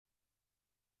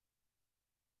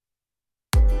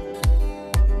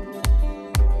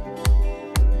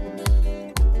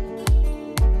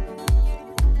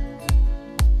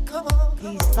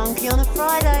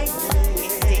Friday.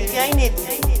 It's DJ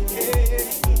Nibbsy.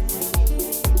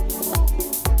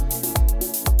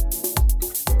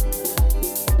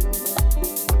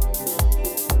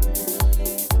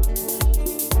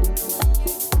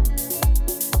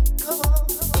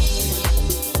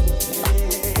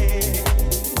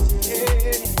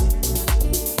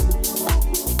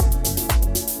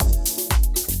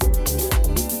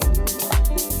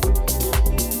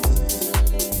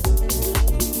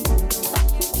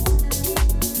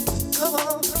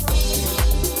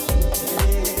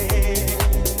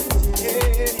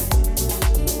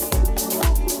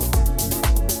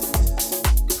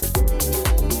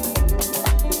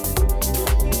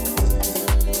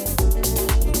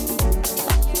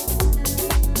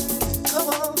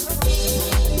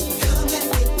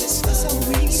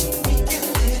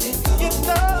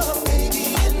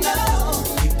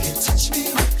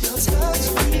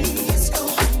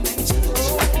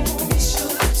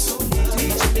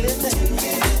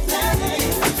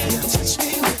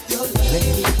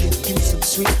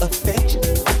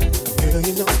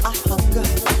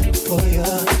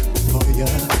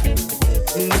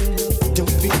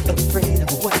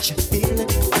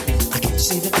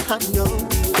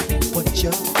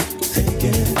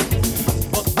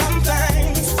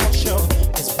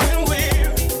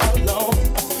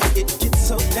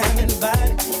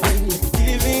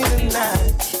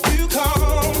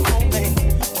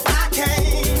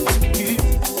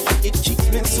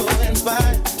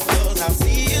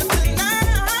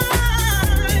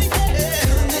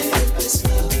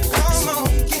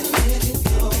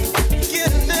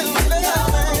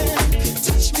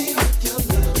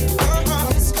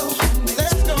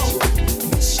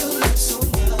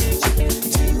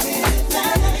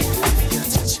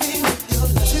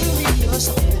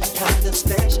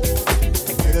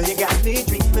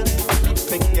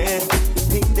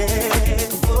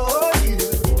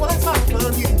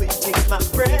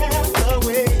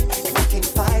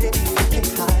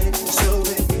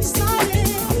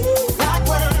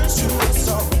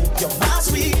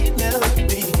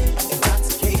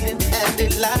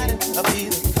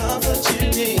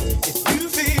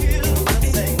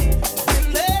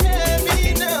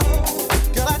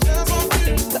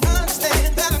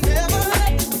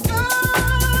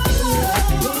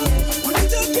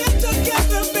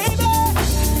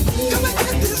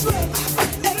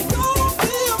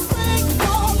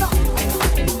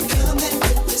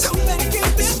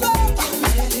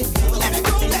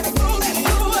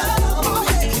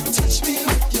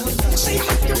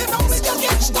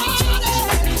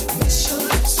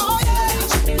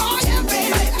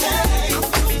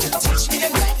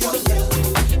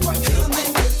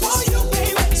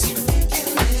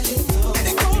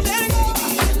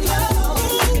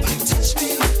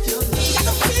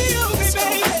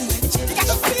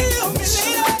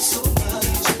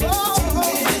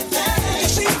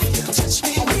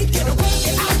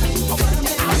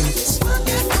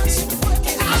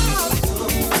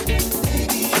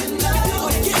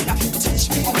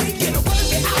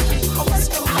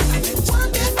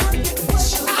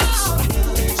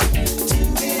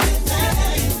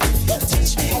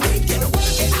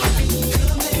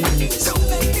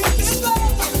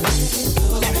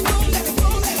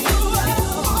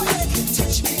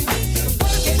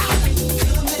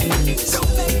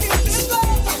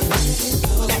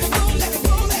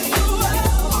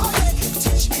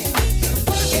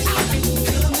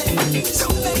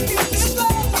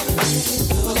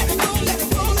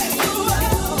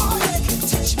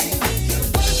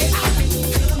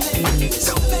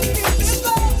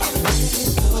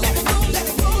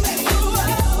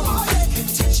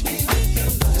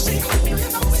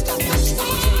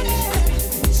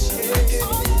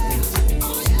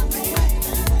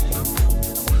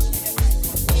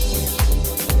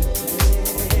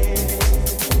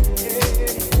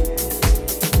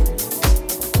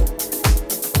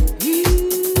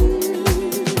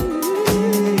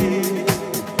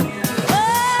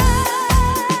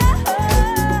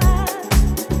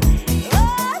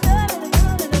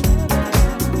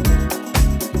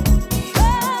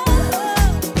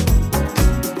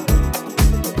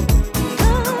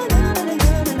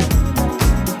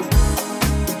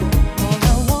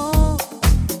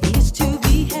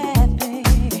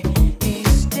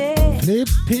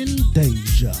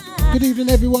 Good evening,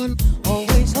 everyone.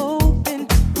 Always hoping,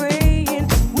 praying,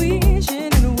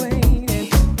 wishing and waiting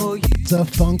for you. It's a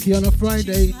funky on a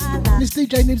Friday. Miss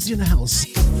DJ Nibbsy in the house.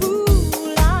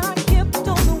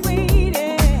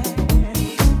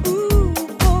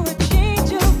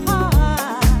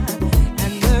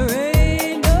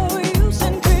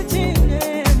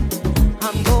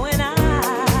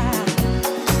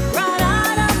 Right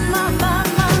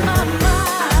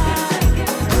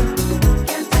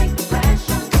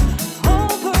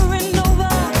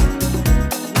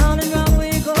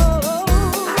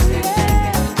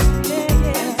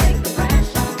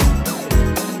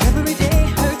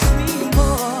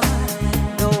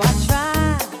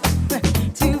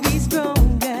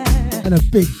And a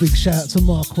big shout out to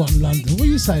Mark 1 London. What are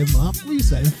you saying, Mark? What are you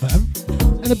saying, fam?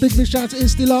 And a big shout out to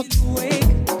Instilock.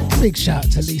 Big shout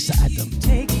out to Lisa Adam.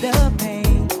 Take the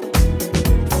pain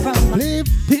from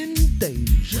Flipping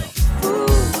danger.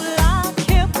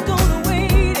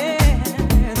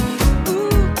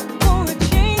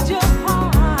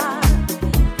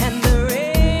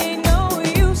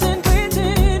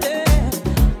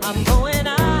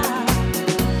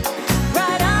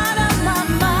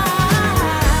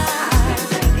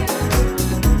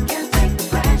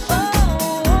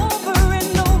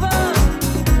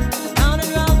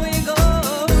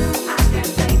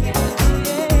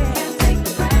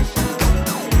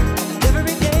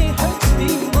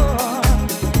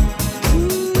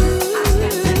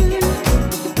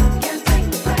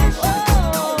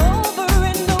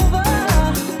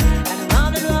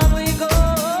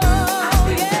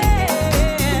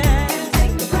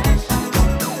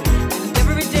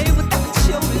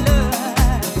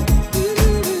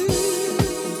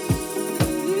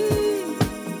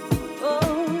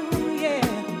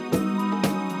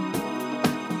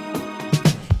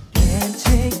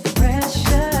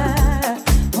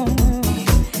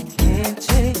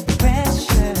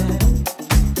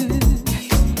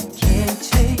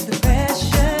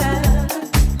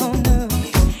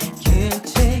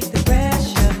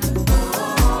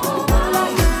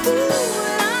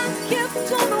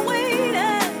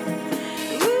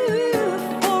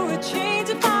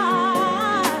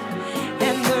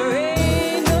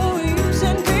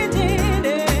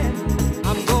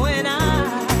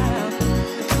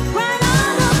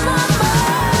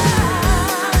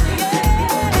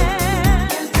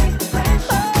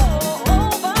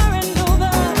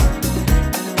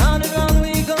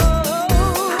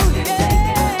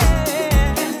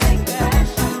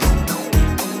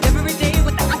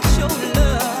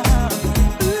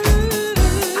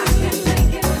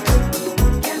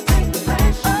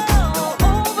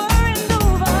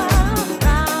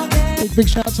 Big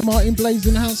shout out to Martin Blaze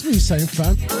in the house. What are you saying,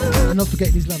 fam? And not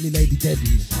forgetting his lovely lady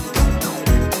Debbie.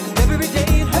 every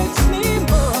day it hurts me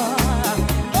more.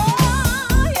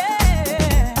 Oh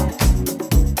yeah.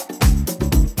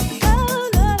 Oh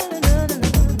no no no no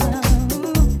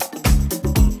no.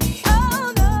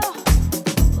 Oh no.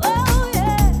 Oh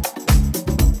yeah.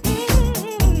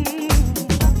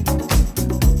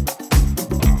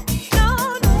 No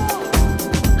no.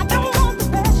 I don't want the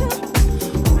pressure.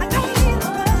 I don't need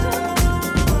the pressure.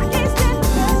 I can't stand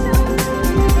the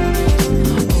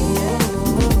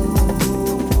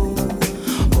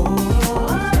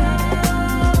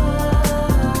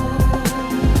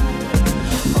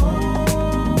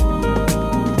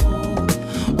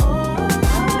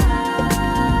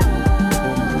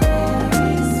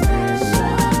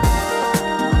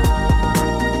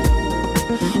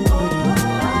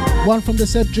One from the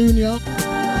Sebb Junior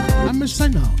and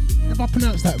Muhsinah, if I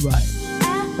pronounced that right.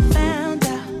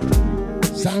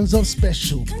 Sounds of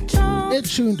Special. They're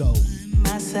tuned though.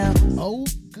 myself. Oh,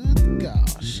 good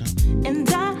gosh. And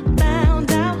I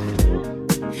found out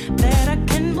that I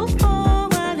can move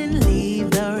forward and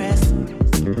leave the rest.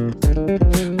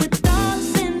 With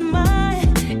thoughts in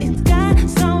mind, it's got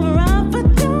so rough,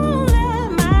 but don't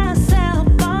let myself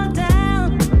fall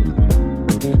down.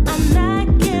 I'm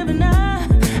not giving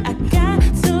up. I got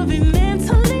to be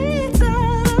mentally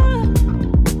tough.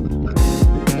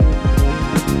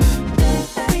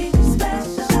 Very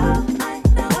special. I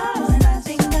know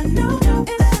nothing I know.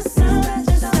 It's just so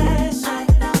special.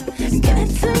 Give it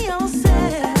to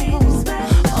yourself.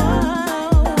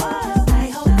 Oh, I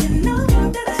hope you know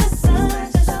that it's so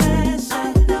special.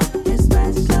 It's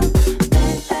special.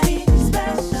 Very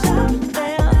special.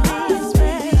 Very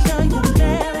special. You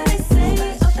never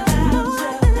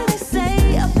say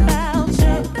about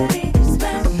you.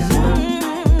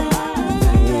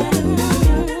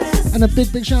 And a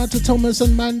big shout out to Thomas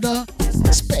and Manda.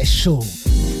 Special.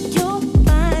 You'll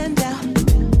find out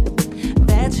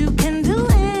that you can do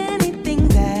anything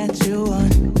that you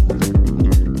want.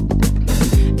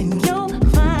 And you'll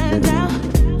find out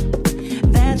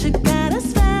that you got a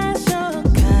special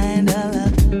kind of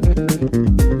love.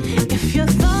 If your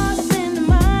thoughts in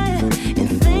mind and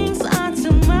things are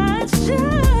too much,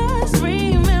 just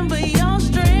remember your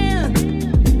strength.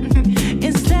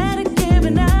 Instead of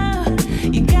giving up,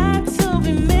 you got to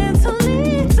be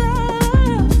mentally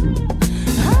tough.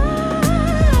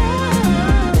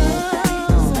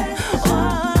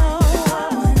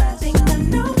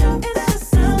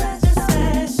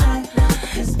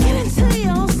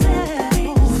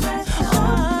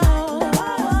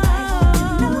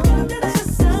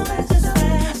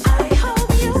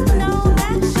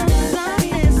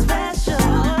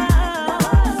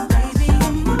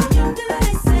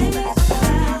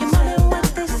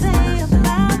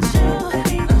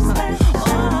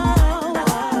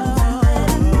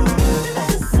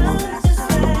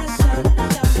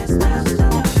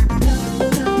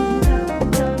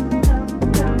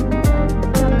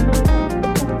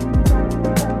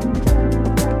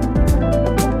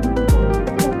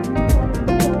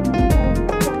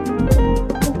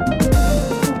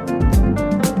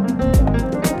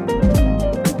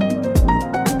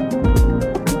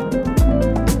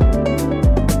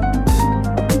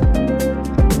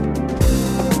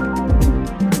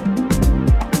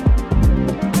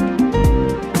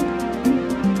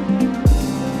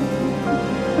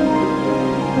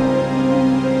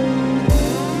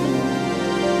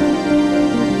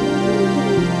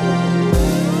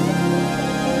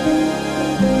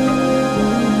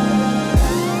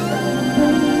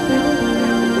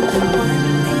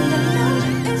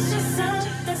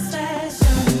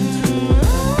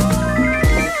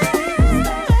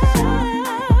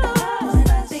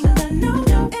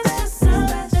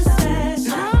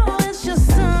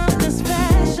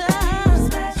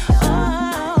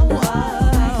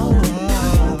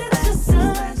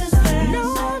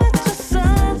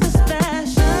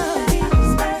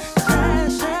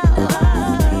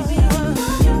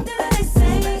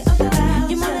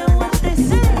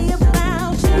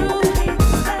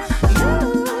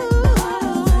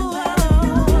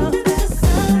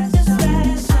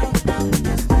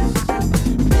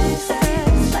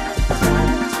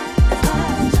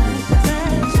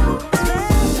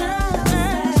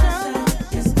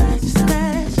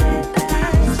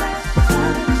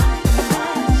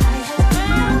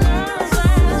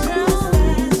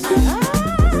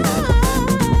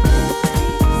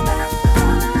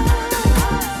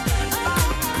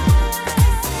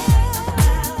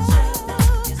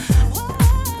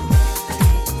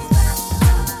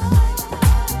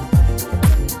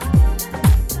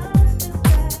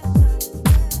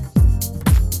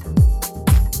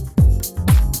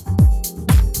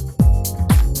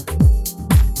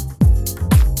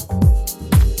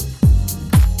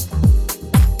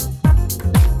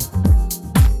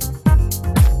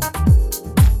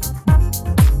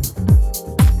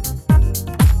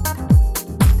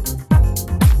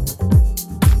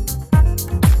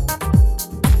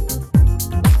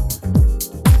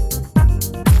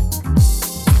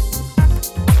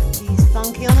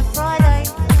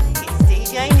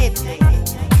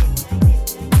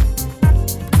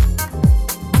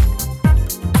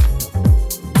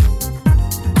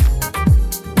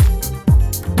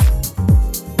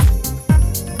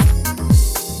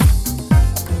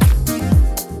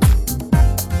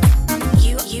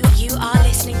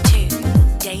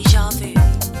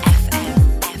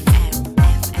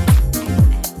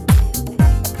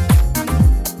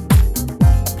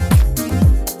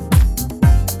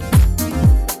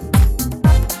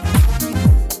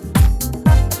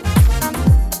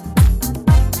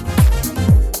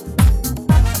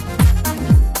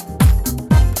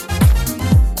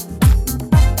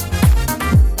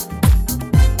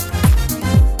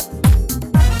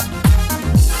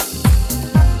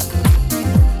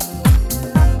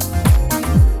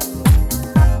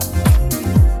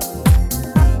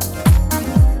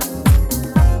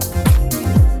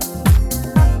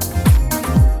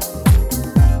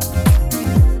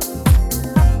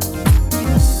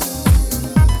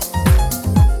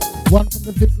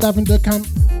 Vick Lavender camp.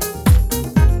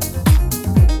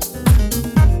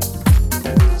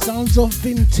 Sounds of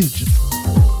vintage.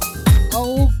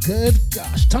 Oh, good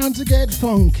gosh, time to get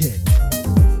funky.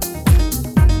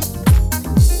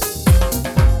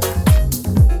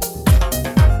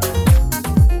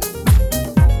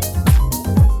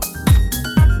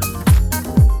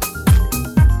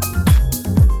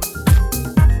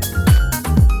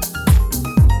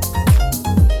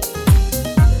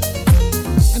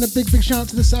 And a big shout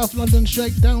to the South London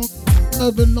Shakedown,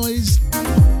 Urban Noise,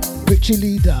 Richie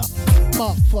Leader,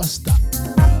 Mark Foster.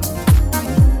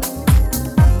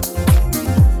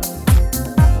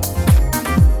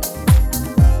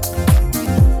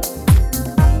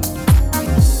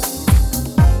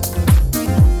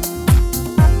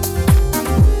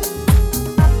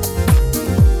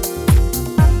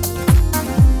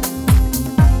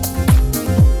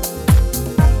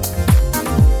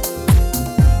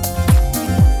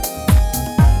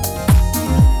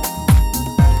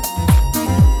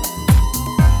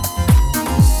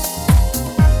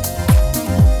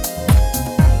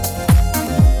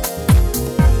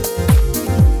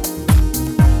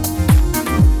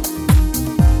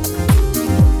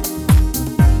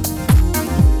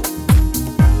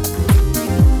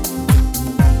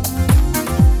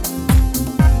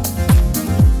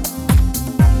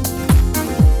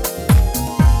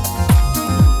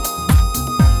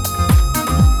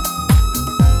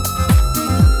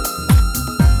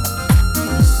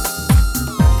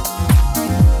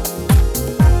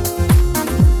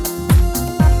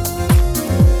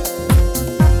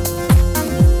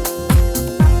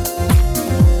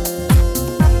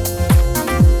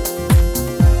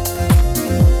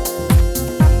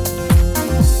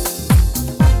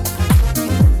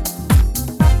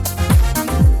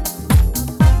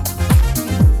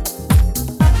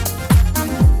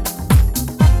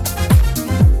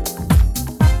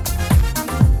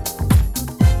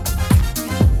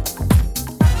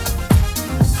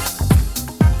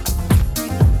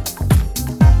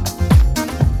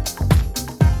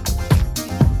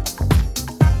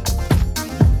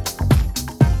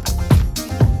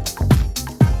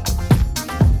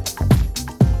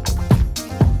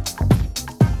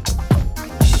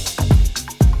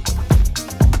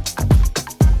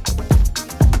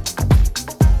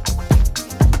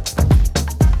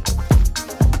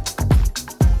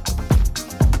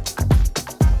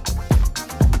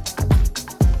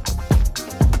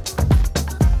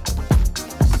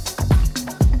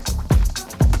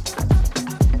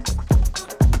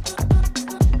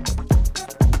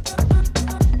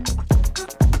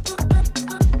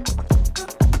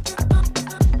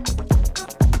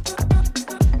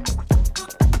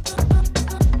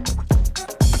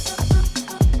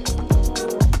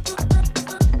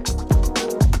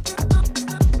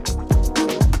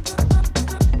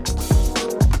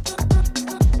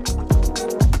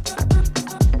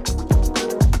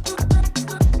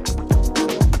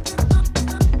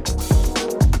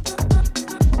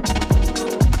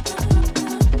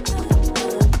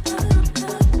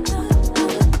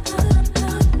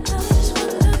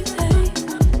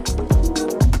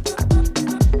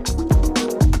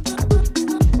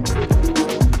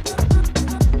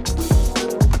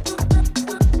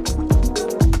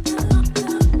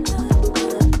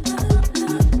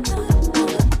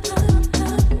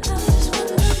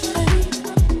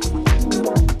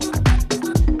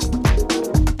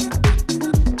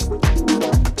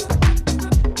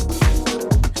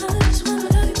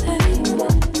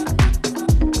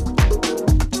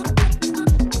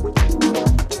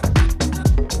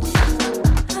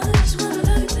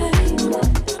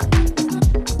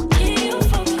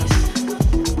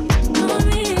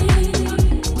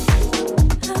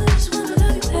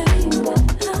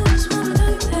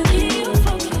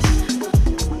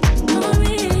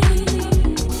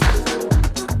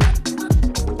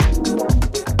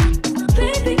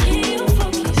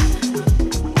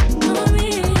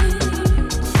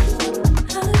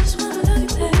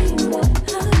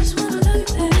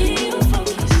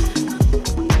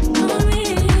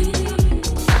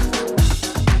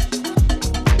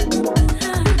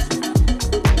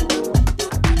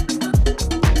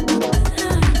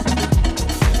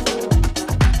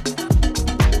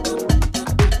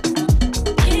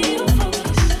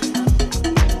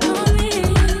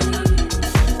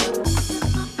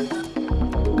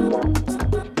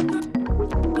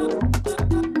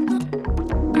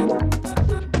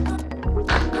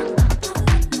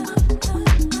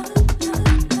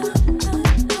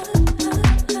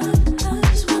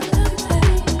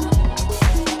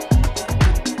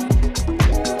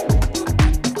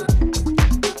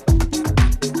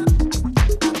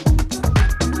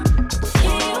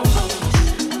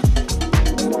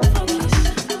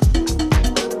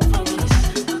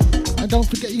 And don't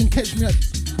forget you can catch me at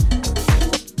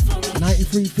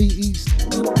 93 Feet East.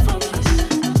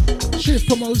 Shift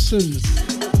promotions.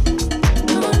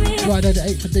 Friday the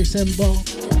 8th of December.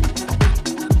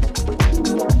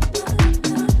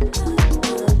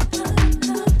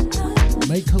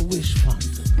 Make a Wish Fund.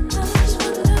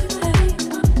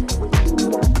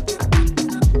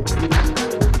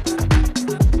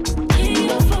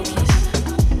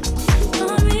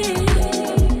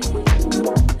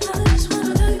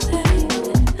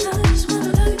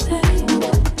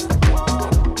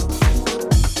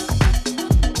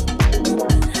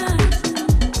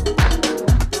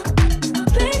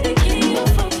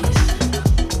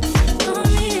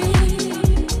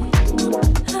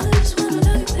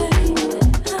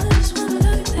 I just wanna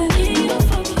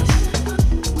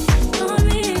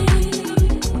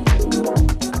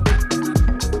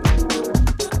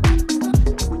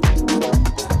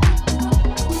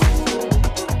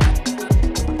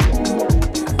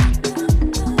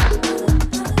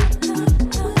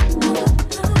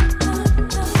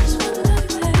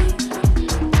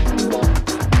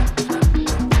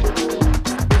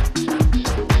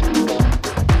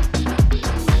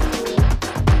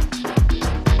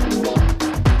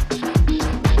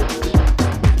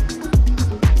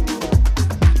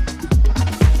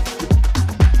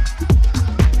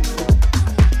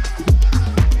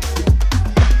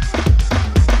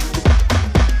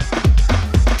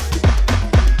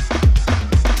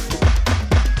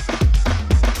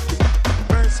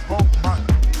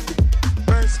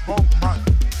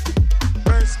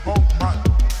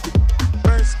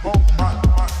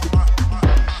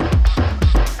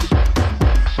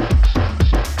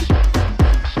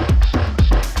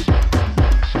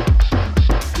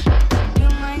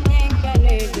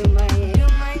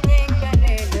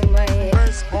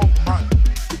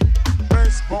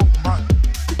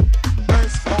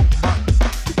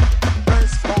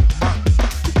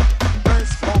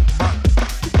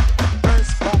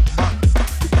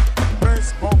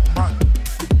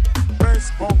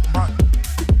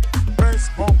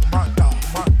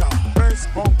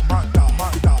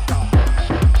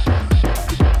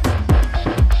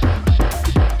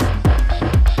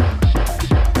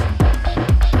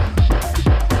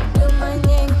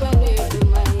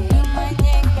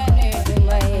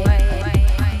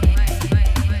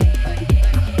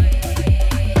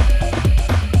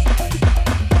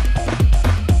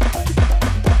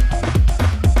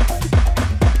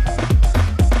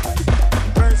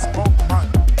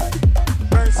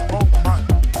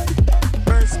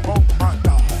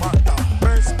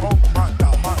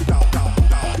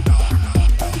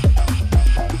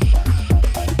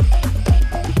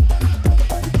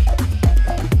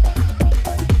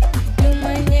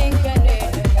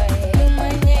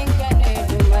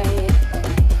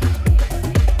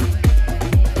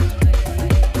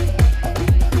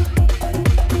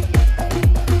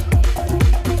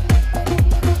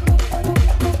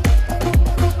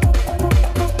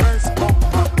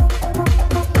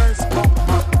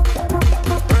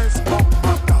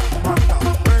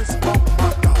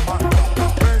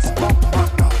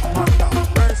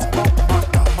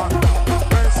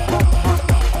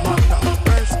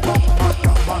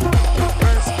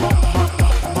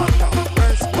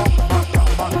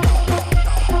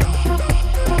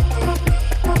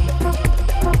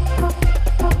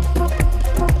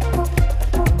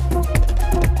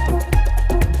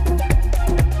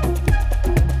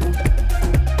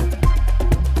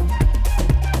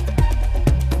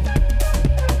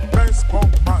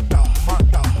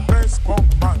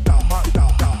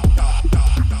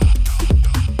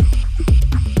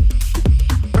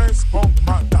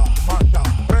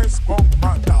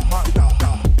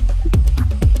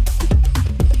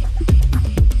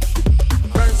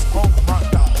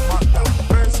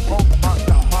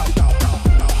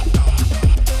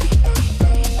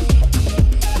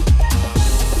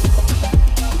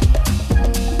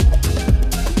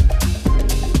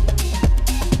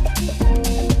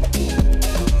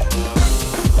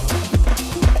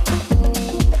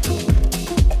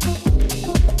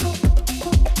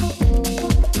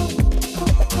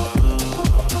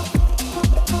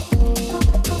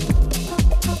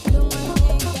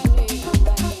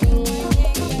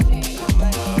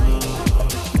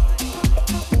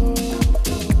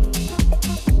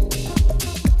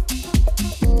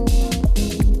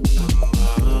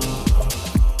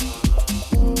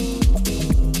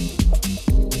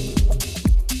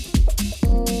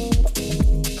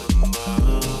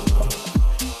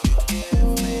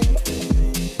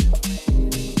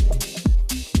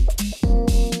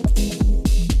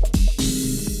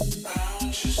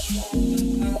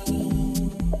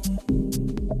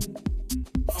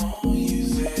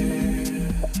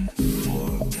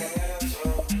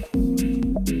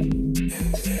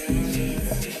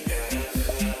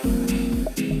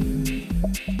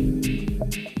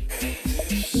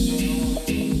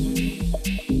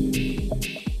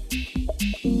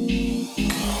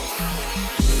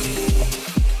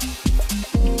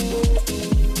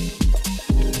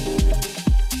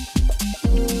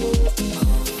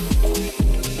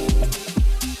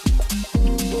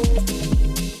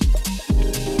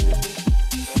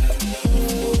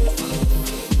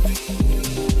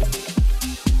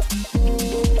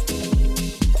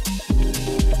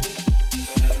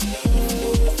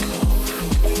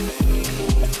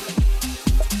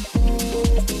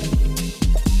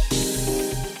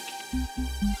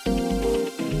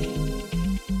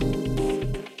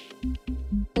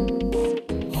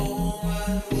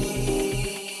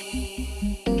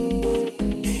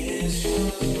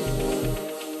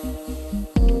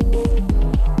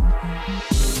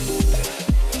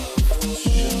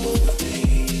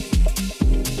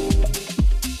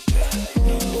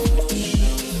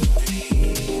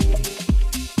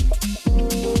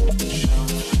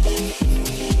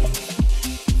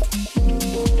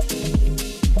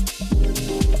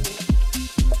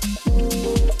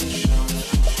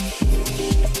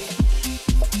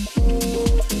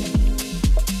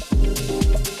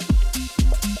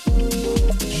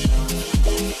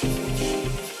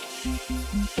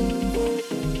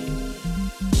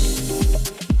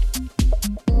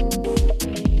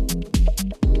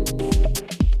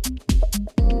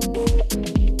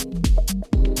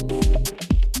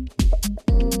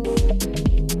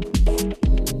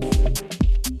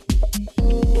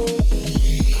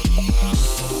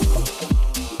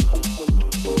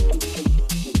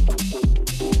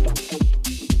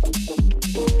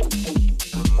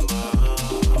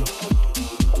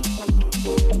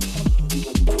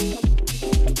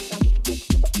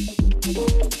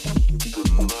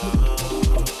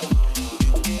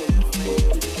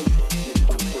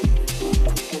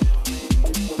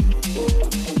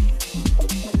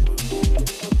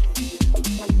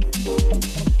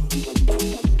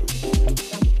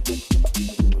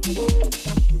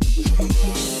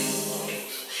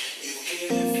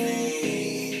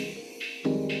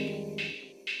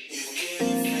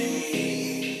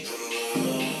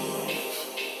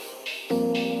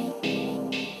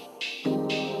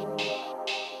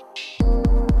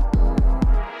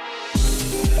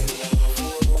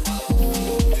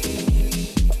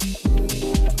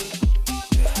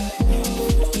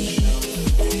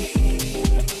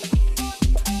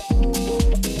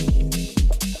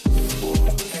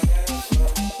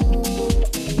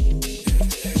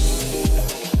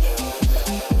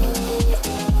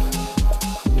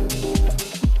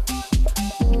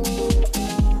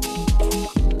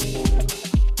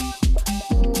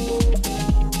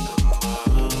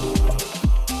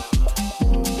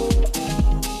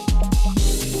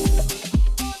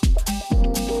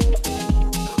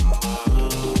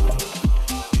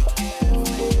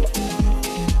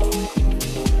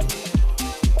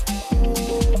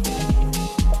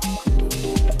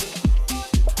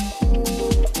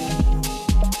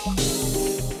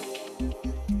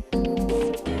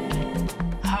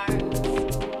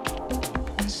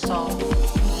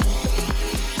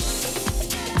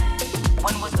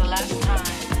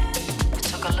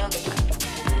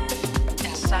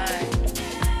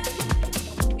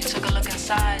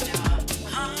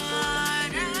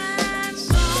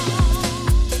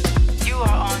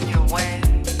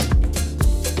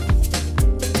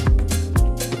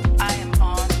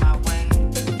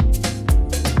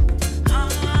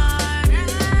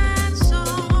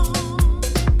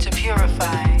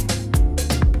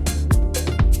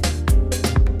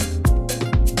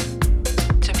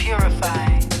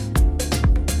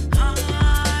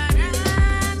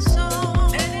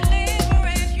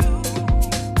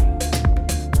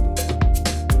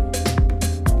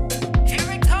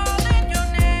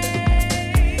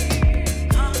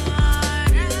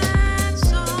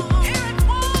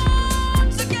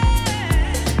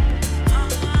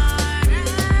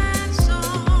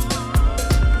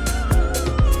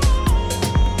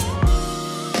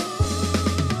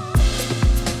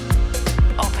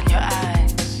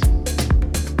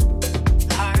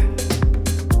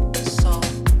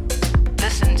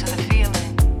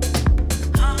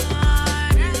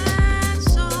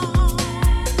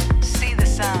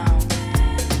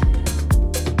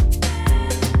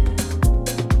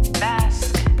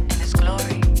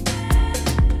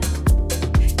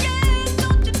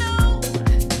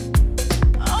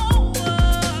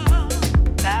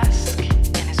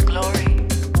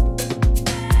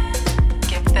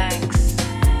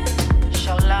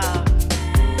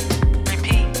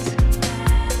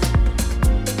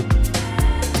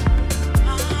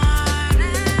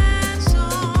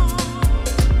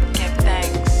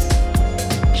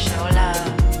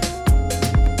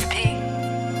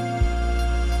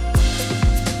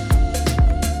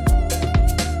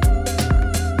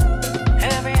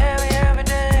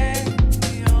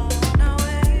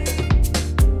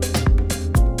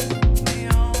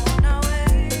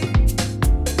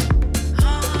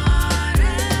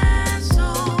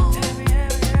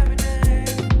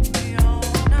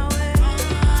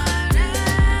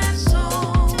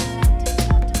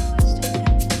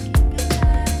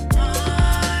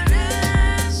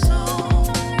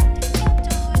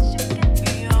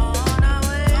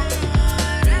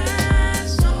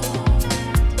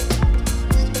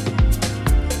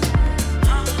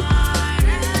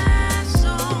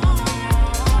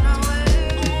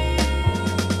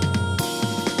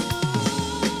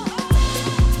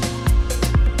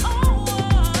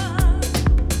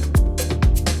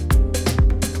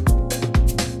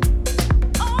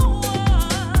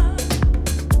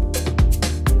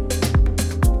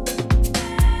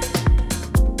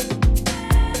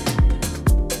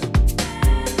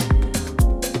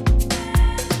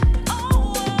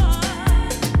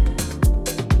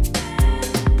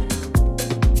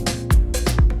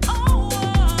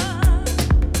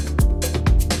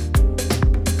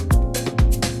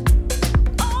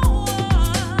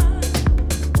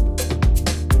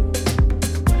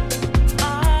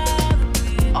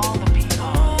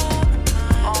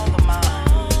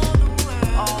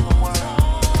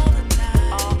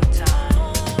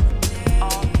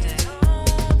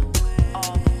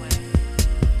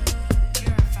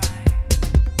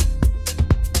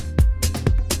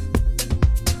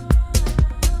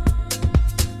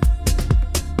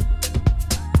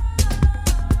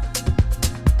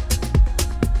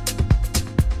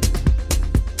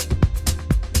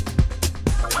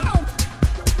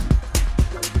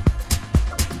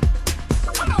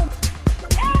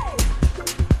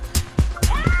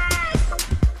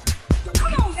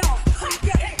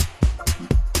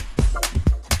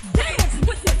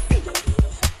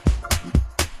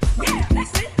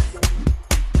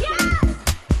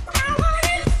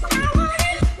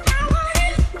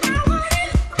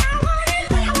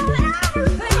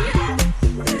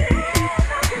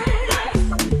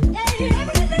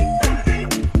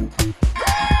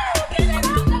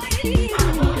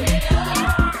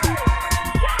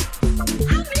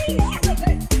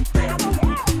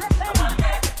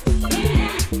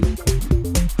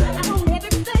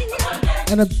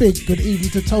And a big good evening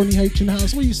to Tony H in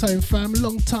house. What are you saying, fam?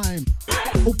 Long time.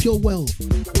 Hope you're well.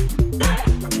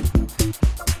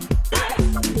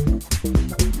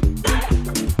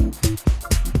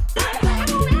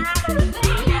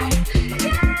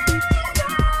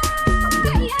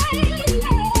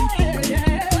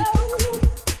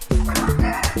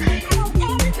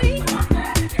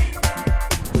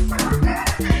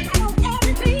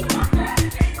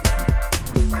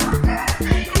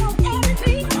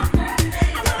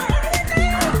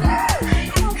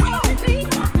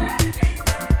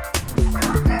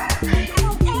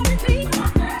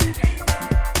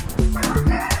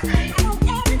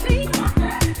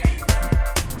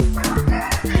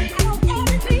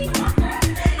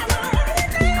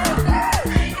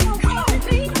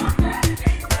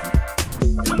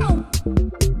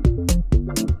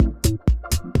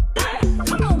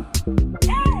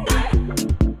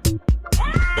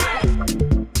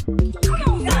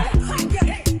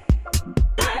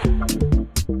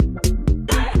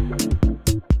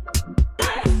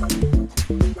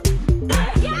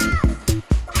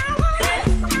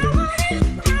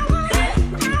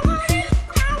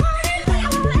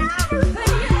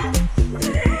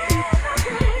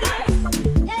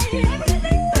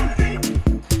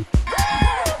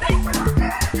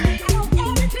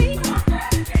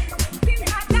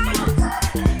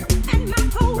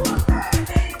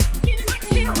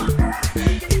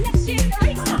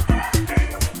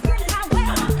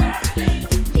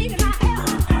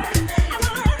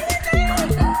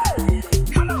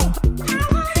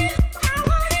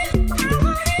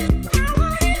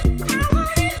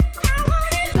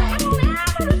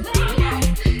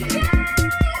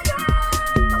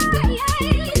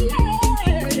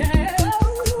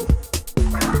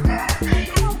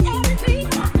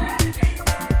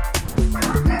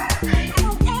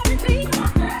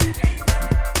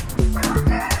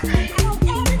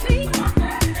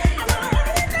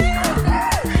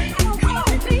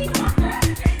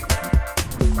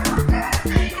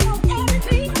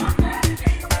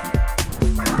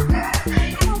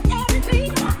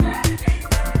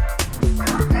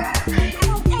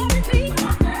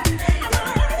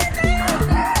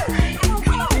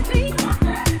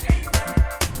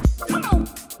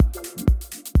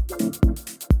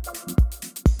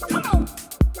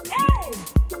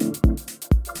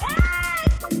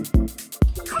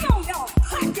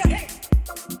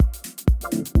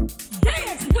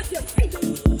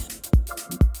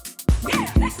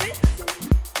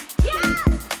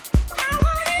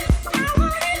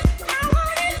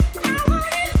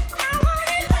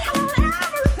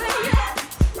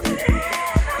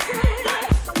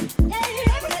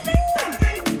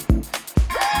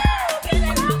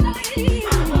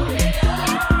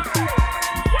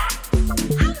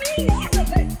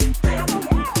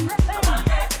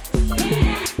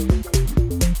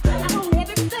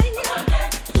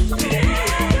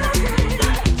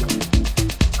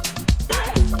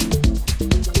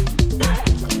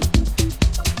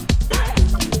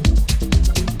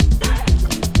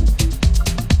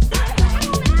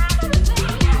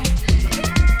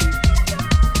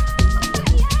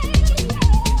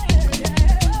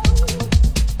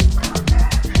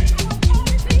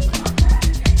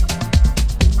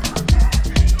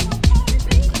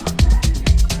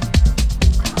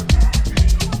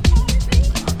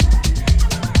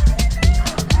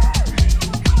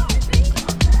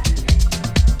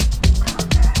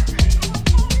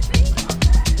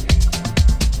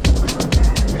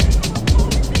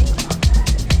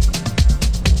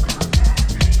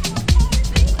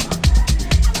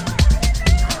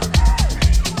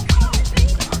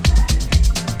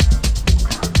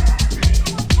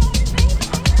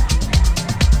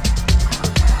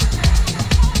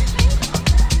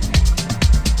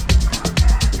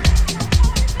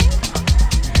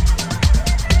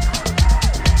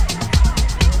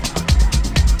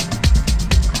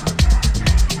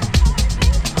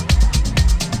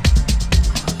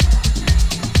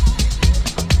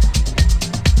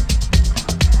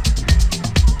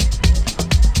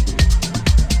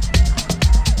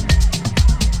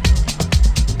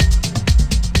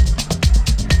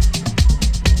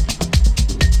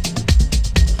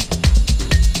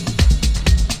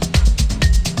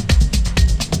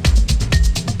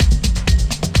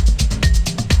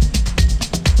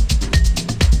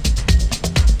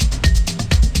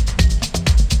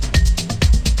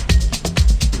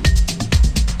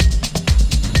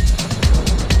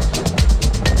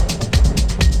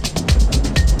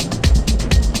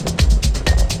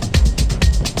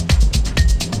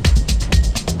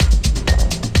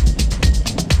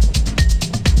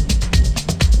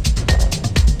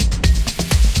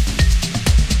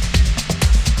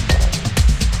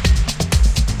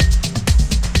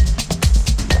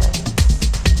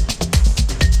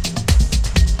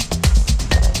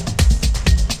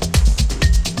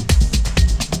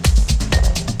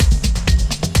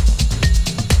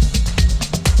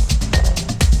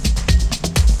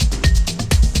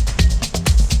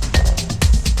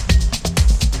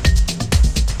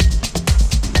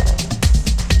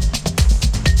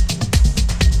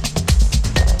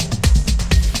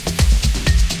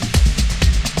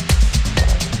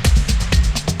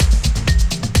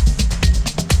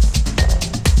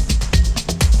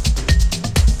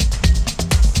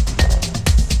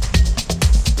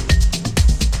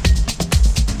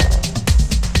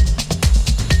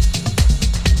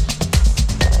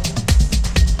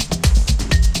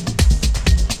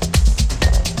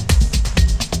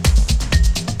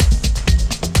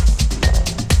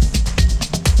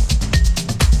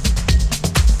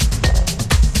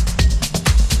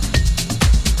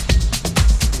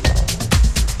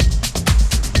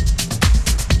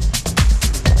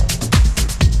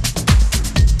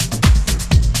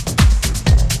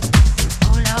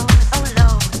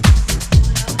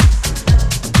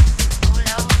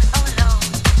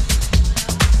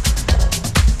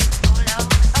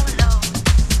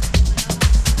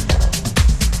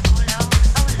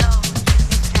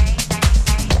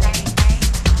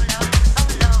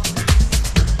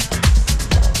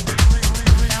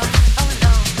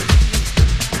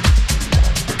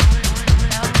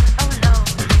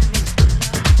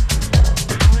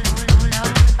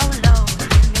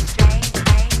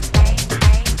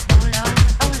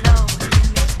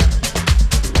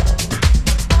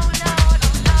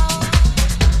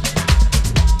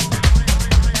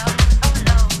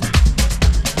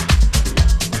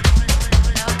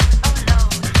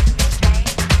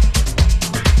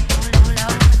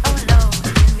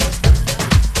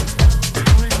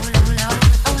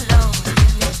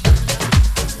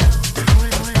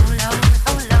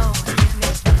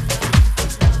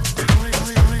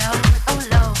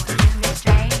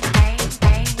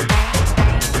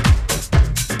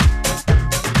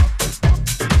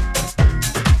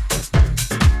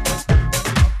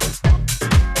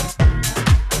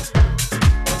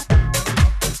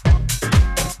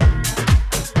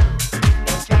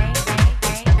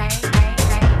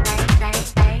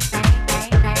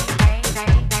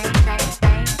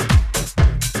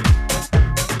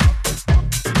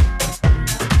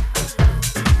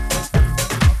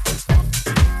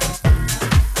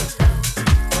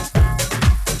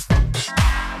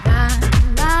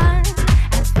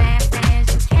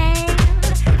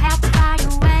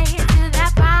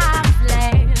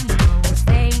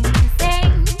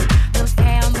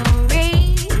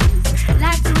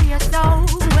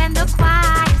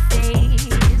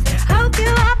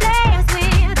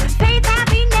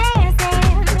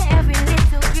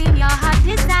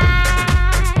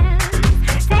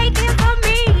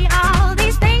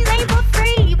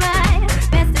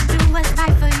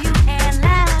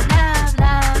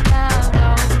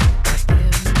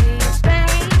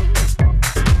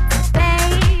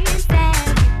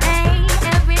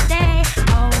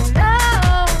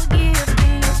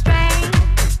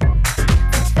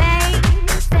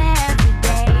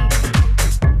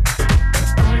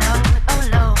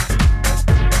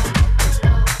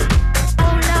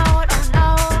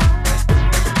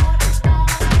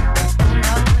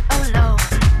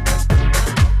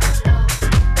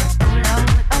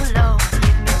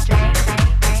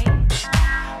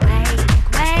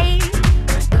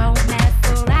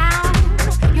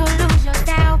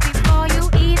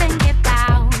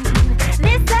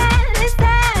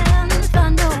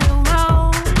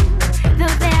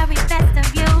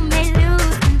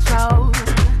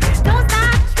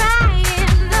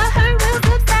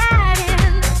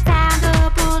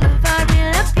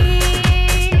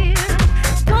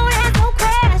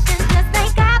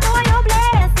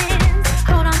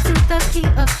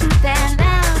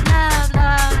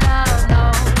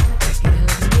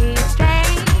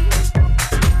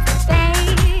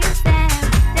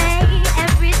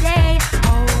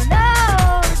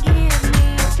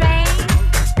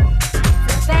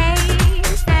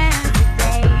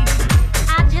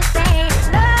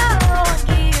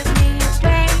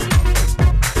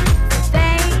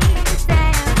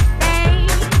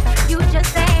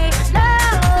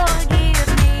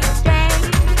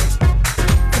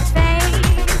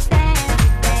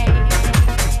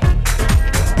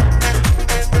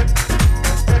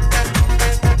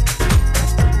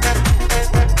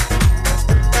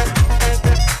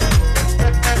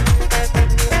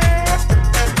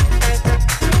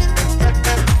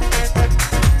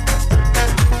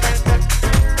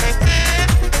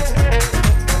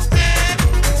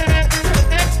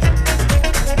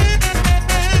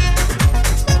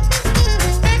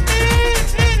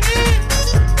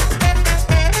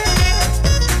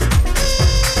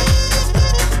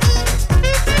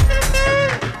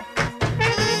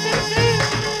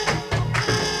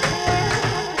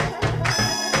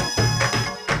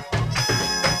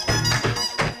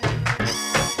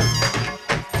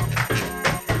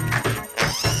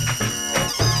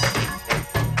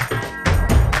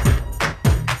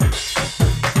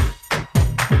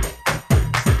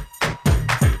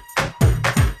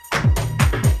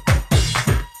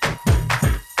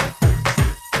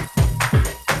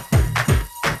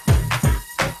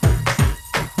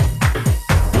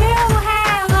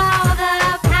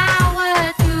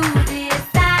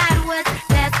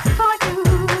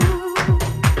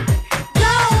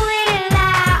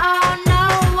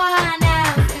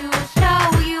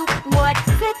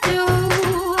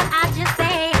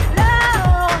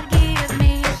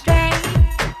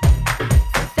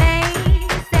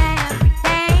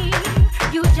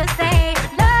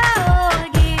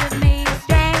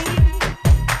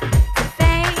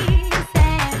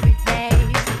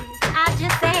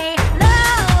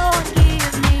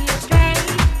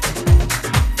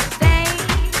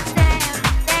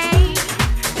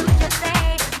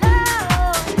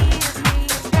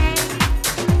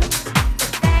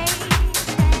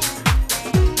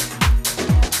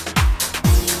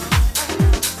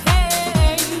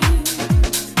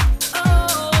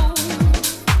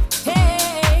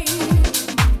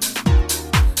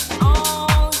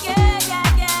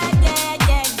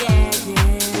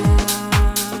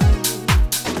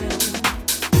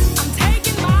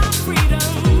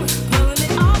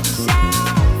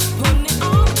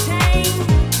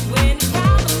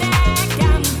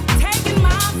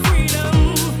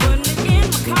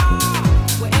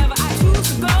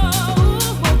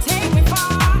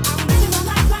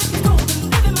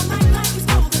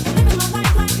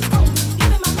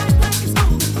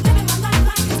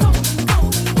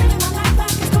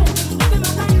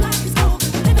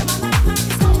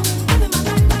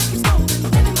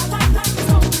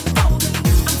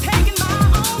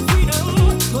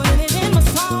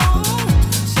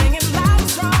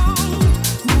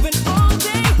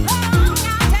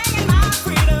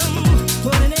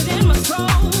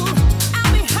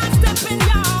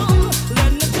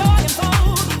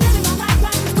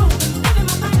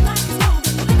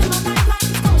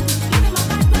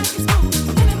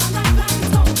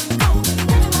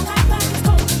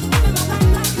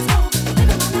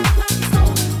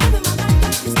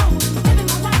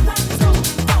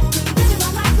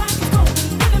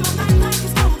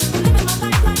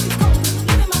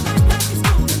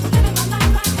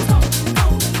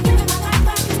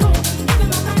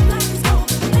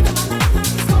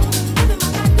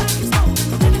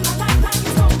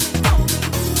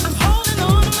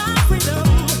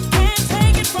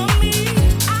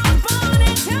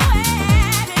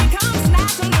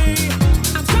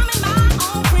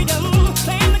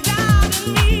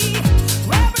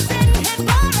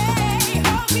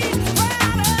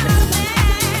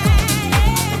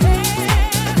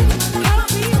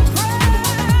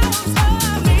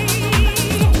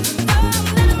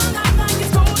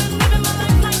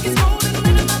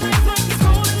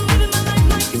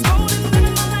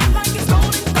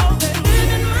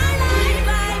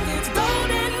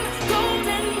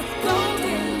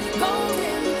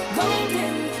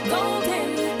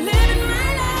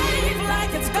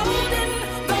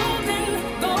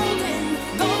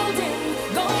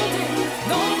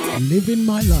 Living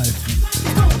my life.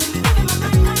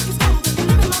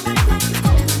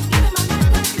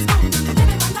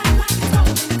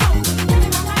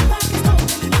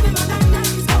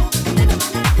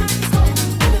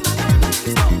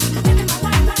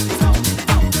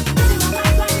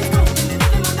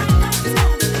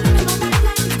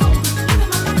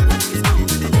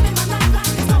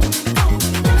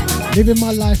 Living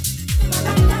my life.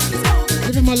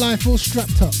 Living my life all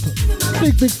strapped up.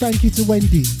 Big thank you to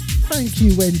Wendy. Thank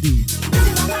you, Wendy.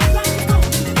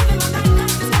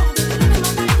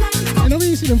 You know when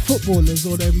you see them footballers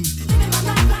or them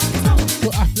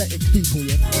sort of athletic people,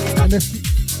 yeah? And they're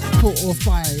foot or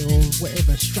thigh or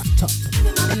whatever strapped up.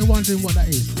 And you're wondering what that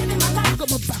is. I've got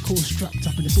my back all strapped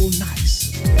up and it's all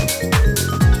nice.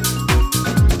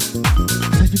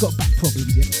 So if you've got back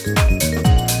problems, yeah?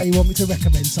 And you want me to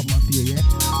recommend someone for you, yeah?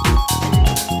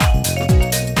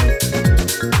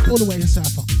 All the way in South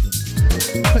Ockenden.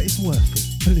 But it's worth it,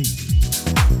 believe.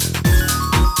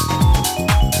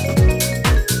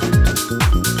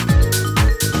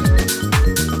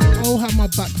 Oh, how my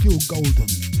back feel golden.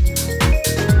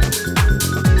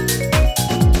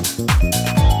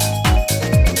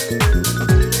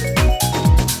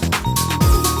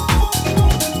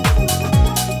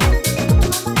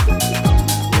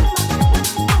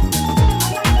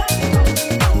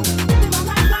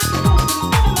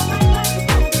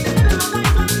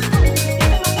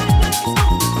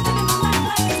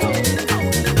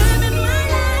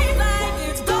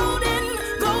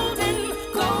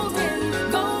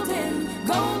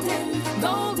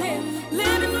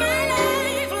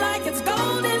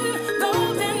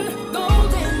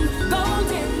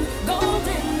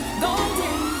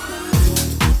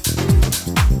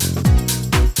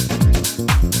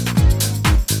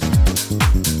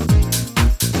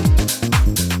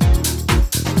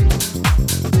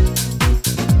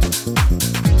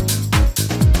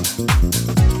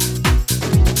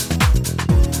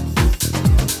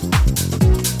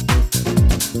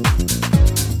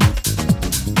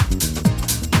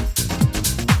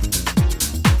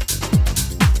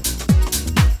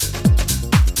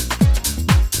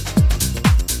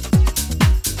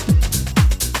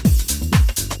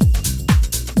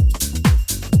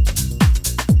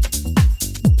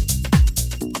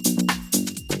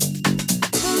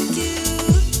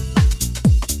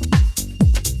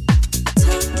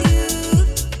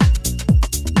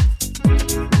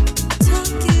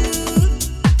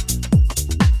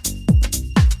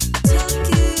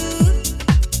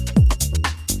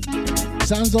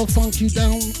 Sounds of Funk You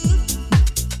Down.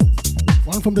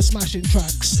 One from the Smashing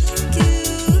Tracks.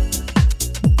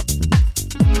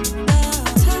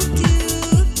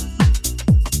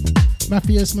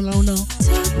 Matthias Malona.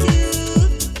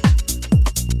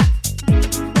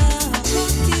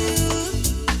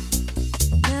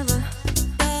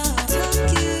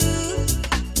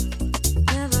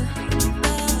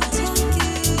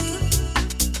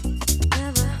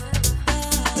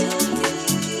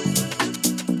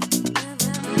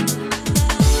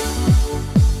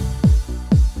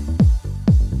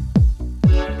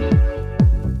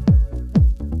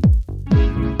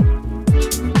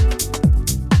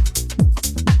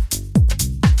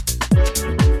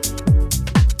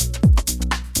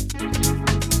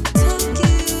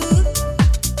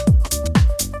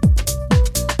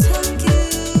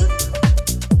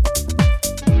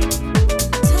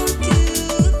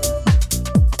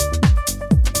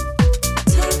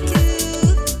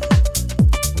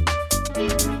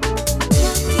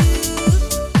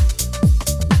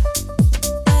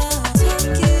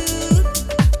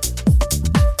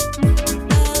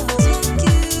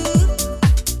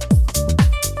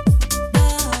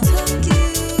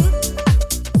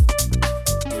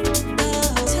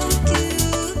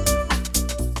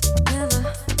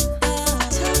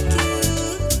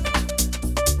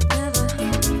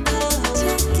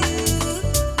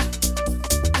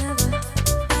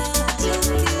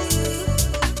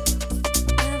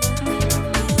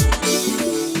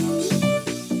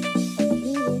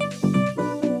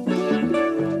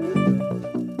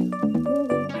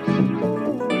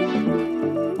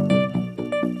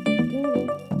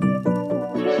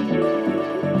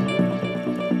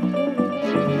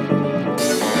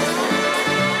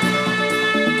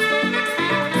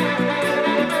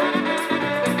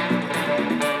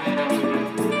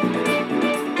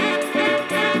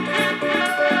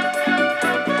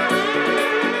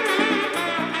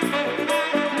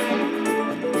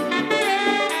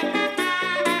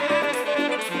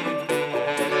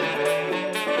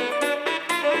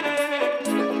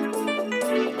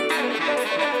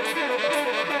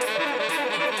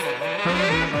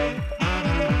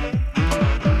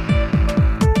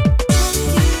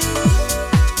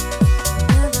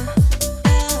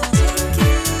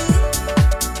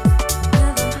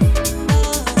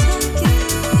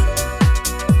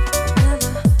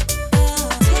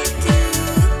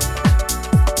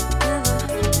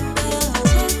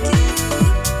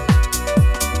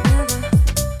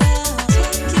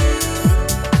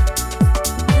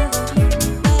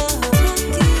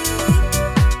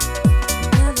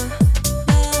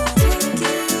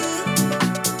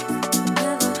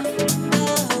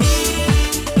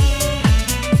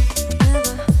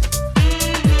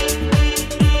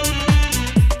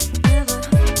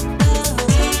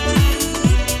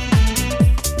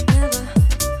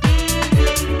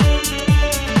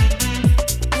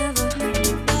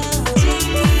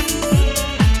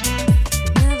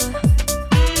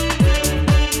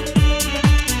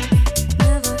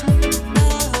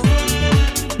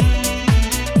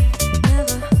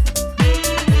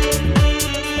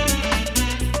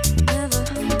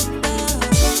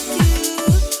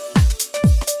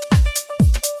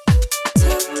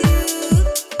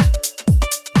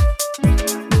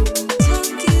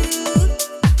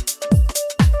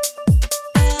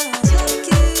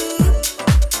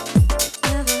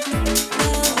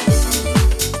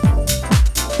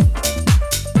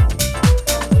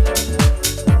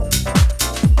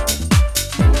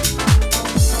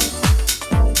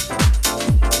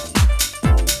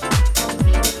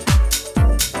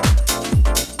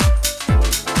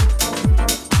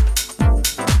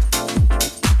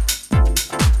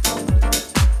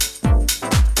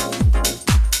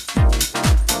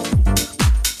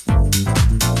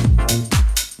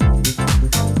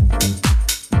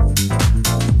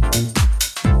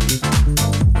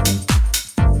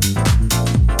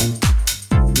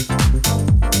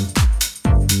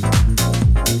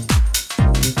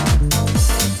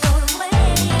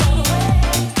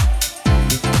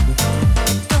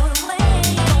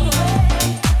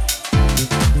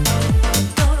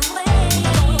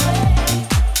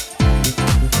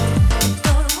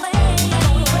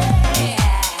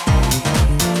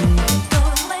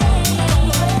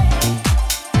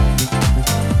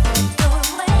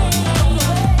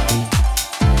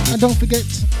 don't forget,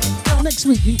 next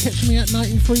week you can catch me at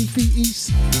 93 Feet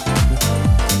East.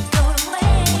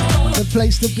 The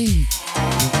place to be.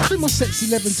 I think my set's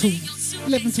 11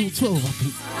 till 12, I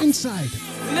think. Inside.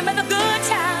 Remember the good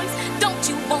times, don't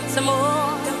you want some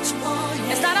more?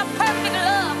 It's not a perfect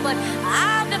love, but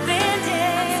I've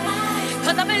defended.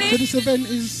 Cause I believe. So this event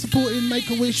is supporting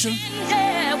Make-A-Wish.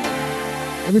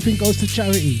 Everything goes to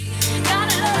charity.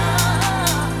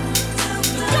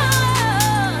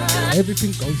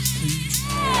 Everything goes to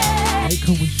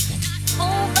Make-A-Wish.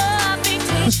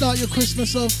 To start your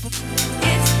Christmas off.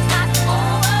 It's not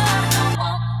over, no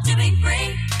more to be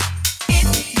free.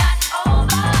 It's not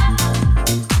over.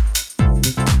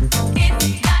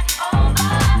 It's not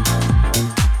over.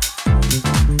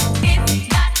 It's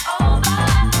not over.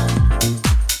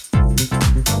 It's not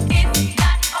over.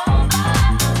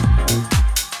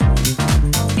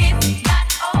 It's not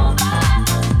over.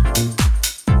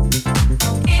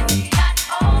 It's not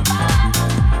over.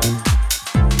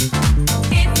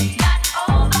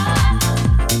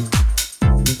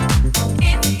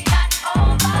 It's not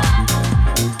over.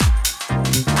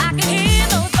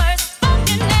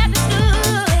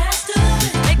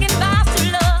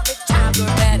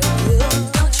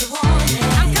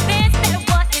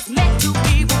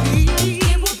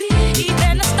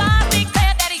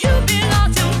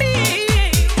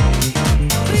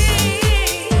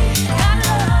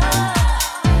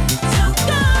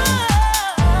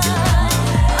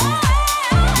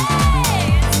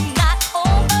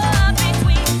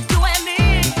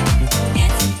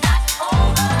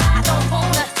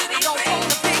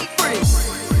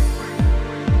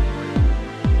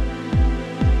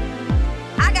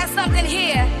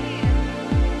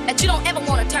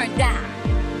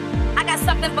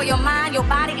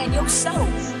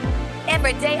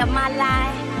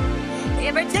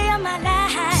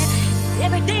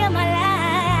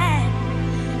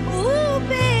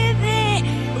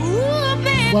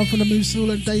 One from the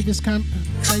Mishal and Davis camp.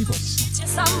 Davis.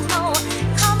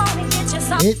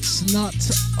 It's not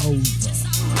over.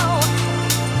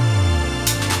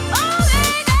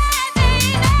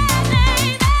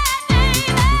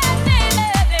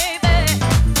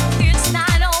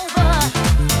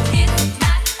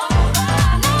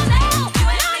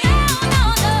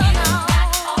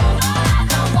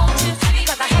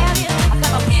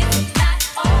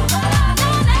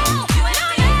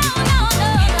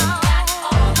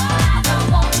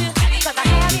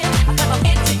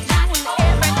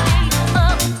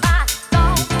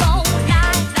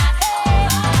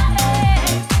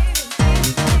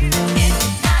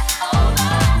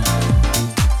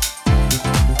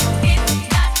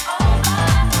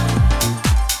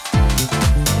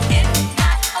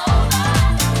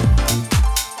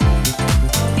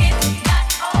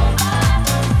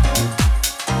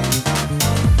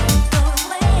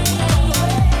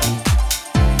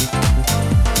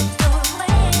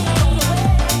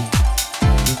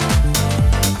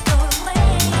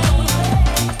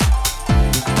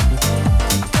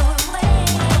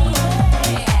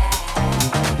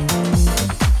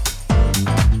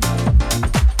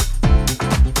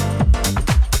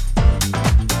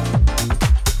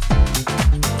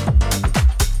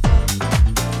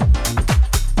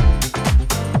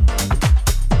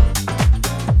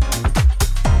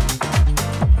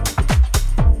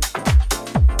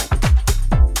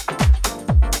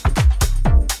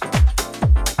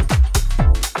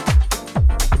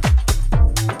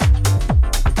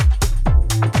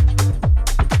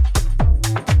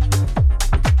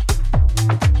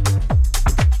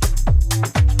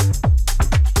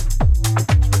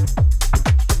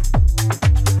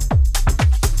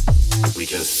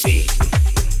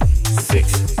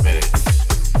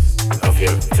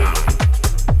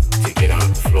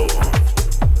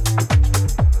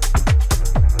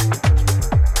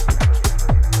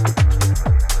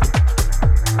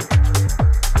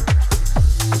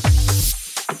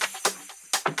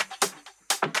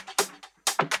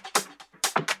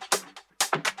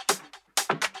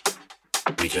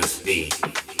 just need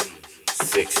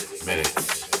 6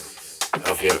 minutes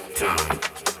of your time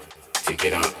to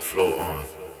get on the floor on.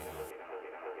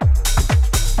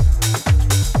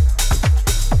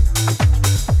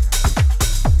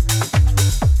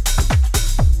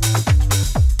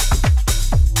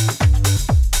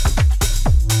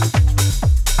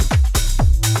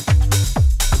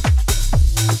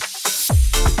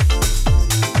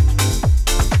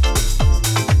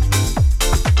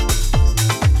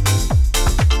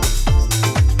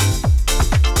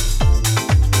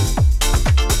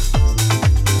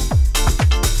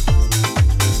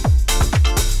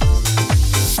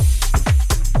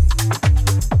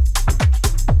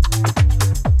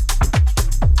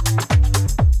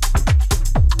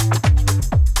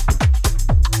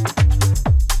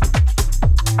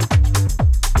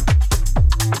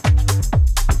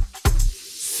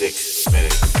 6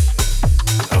 minutes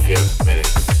of your minutes.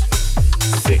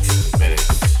 6 minutes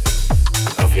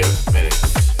of your minutes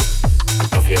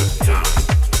of your time.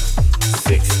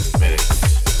 6 minutes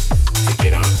to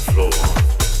get on the floor.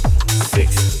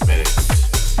 6 minutes.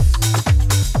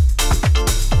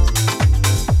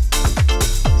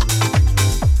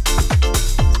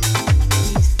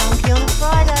 He's funky on a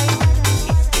Friday.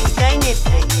 It's DJ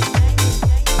Nibbsy.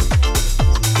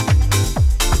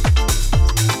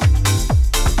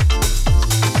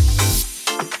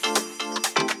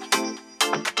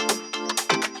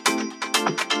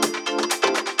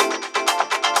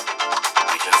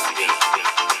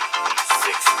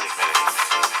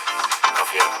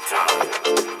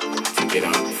 Get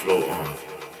on the floor.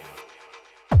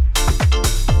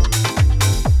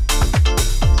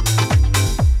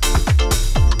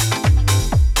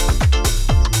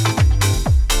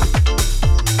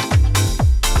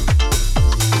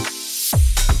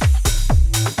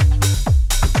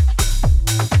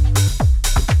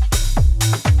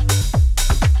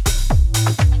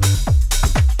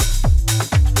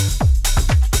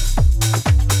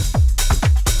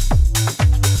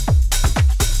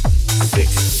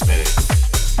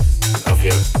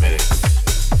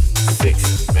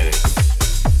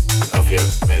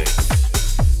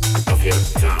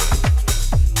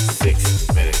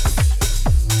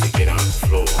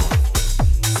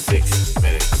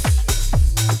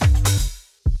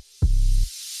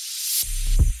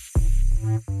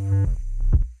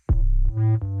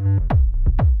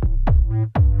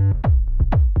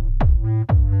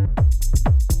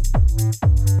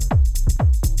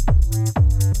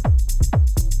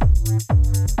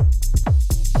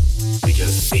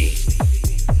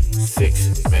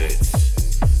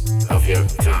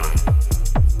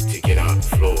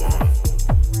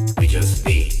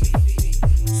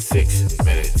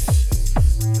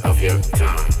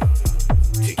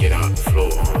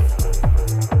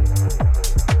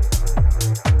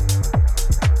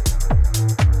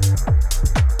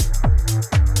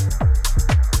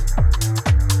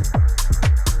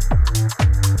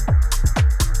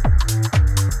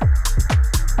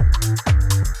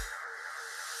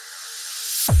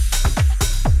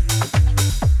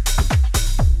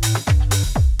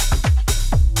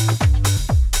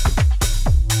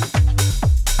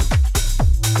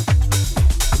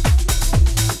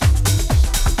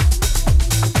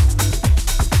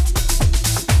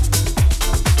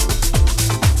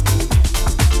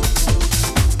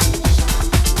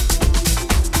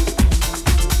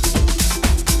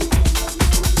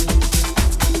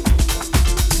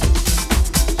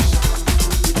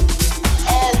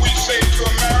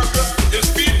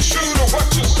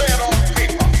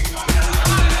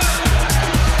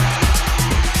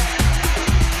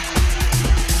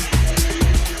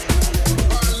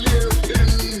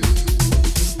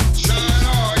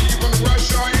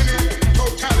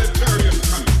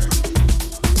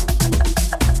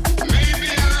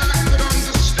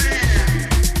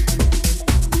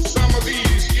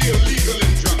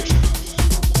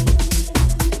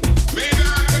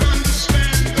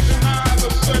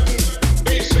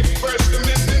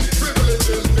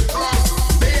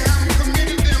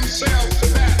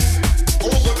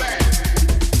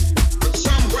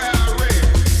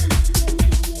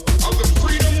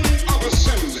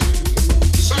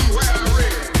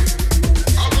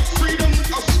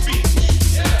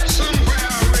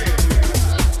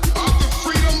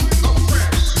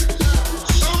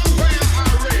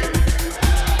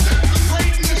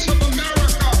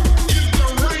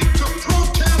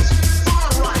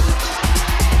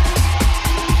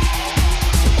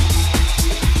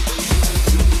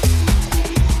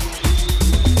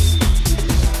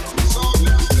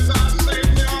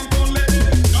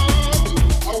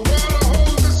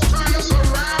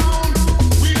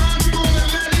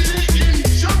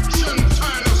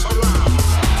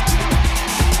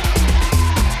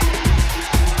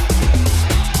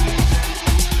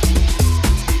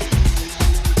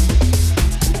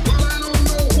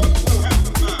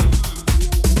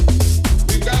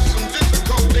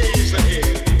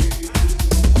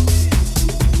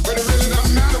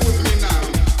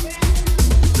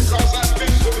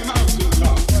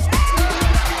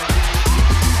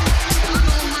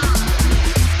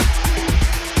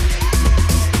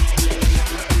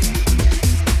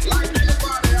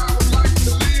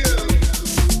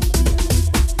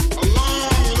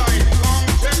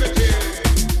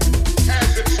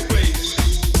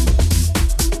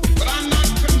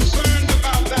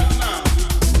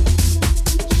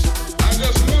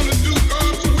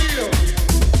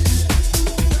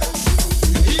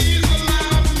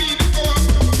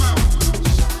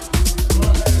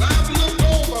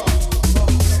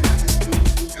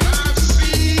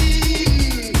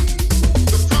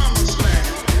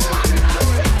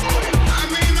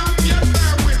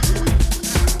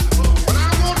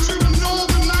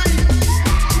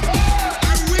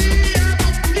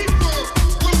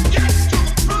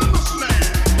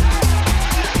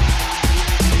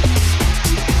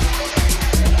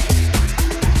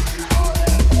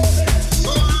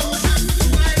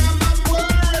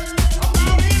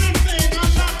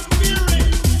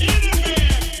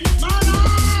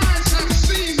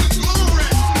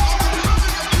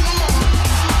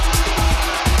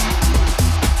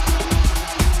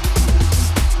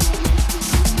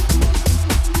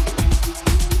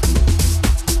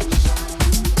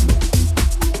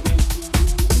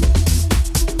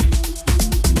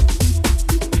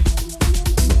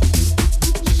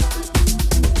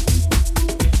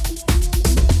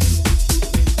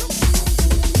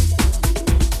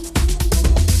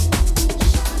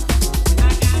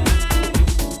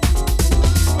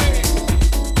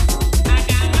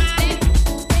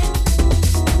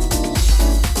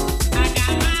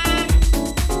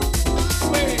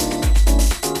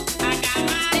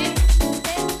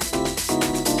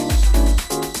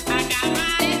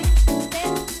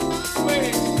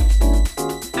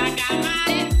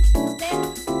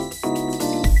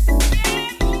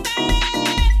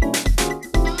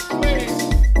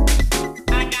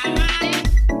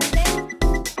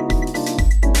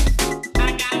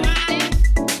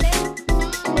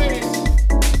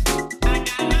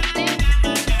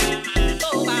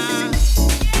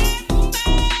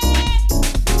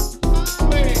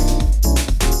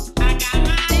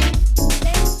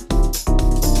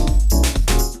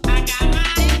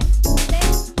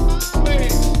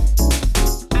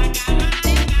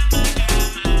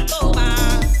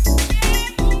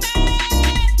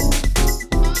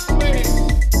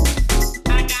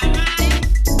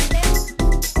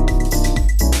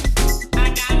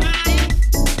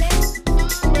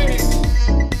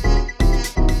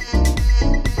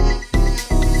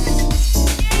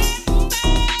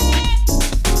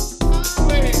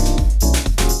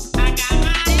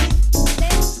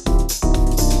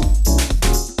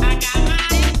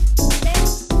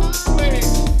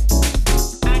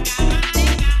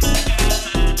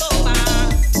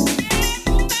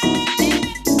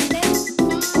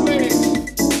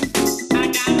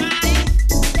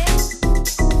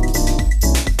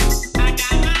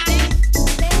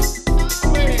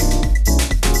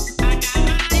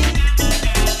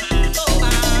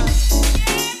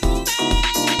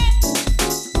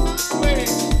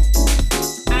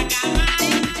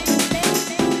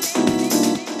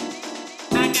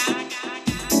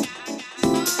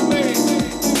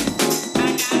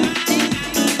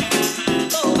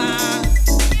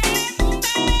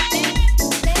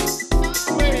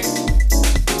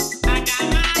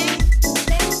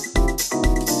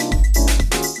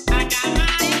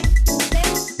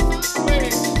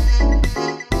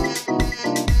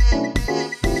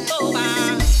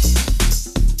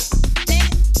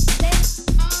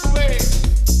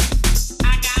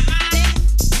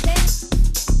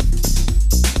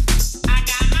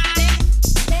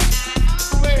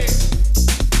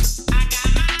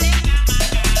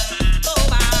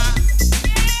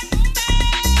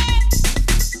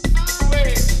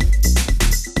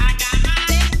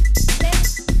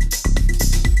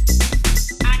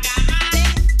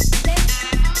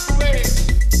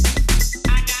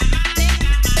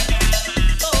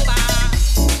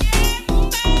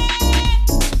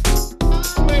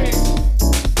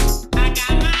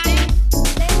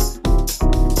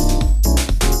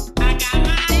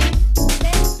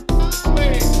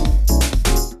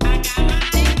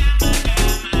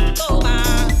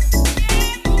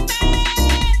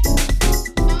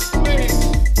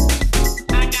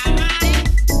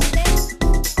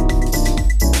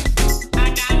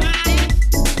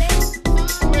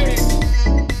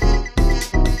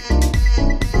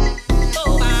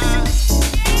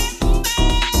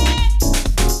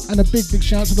 big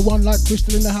shout to the one like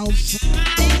Crystal in the house.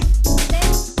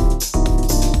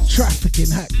 Traffic in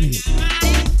Hackney.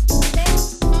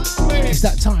 It's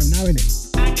that time now, isn't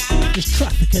it? Just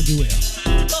traffic everywhere.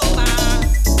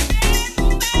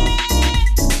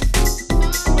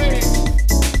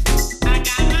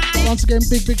 Once again,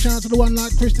 big shout out to the one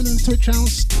like Crystal in the Twitch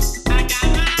house.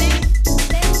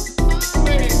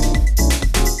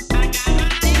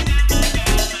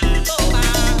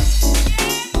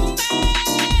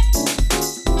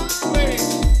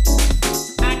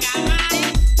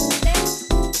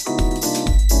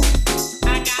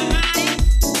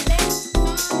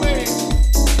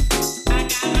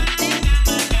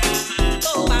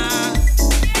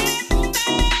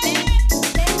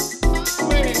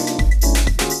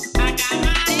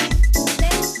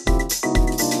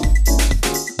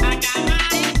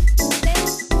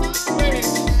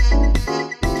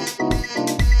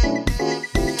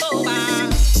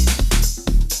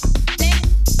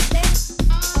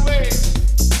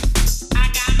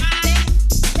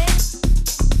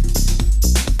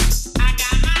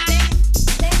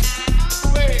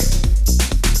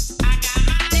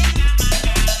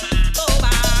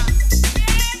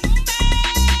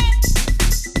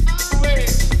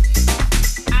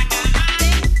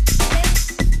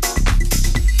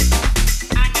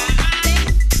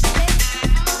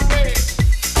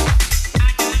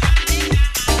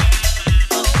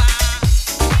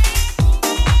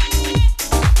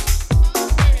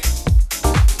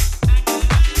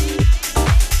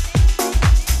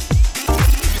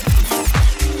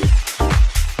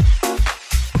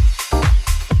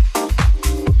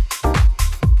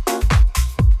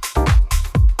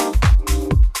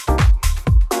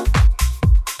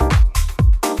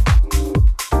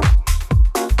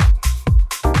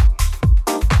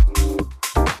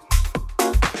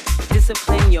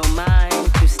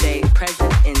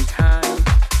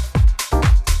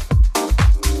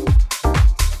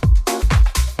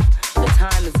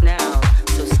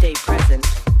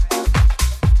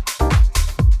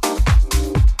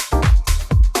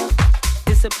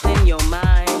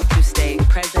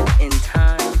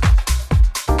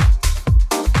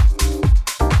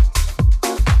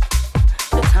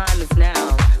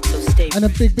 And a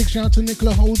big shout out to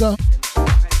Nicola Holder.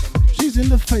 She's in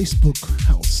the Facebook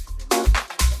house.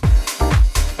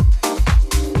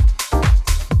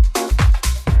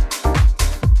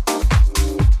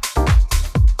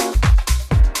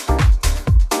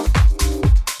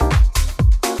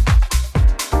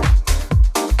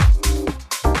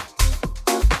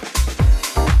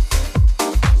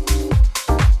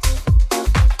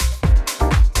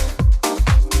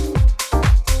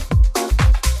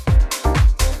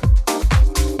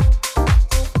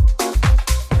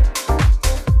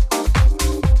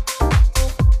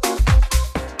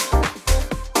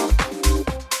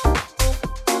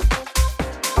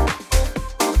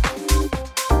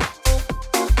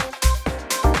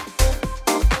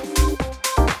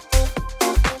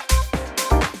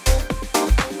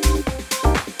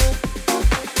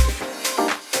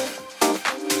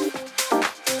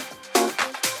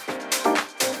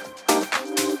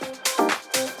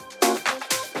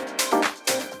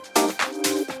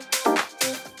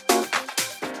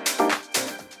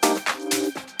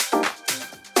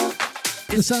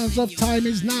 The sounds of time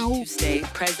is now. Stay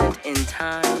present in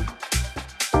time.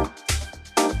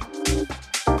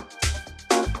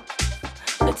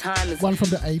 The time is one from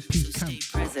the AP camp.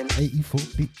 84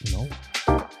 beat, no.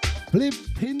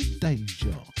 Flipping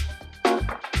danger.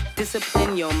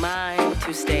 Discipline your mind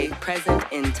to stay present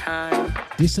in time.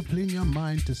 Discipline your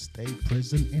mind to stay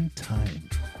present in time.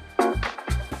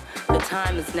 The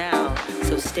time is now,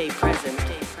 so stay present.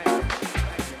 Stay present.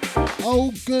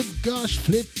 Oh, good gosh,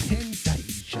 flipping danger.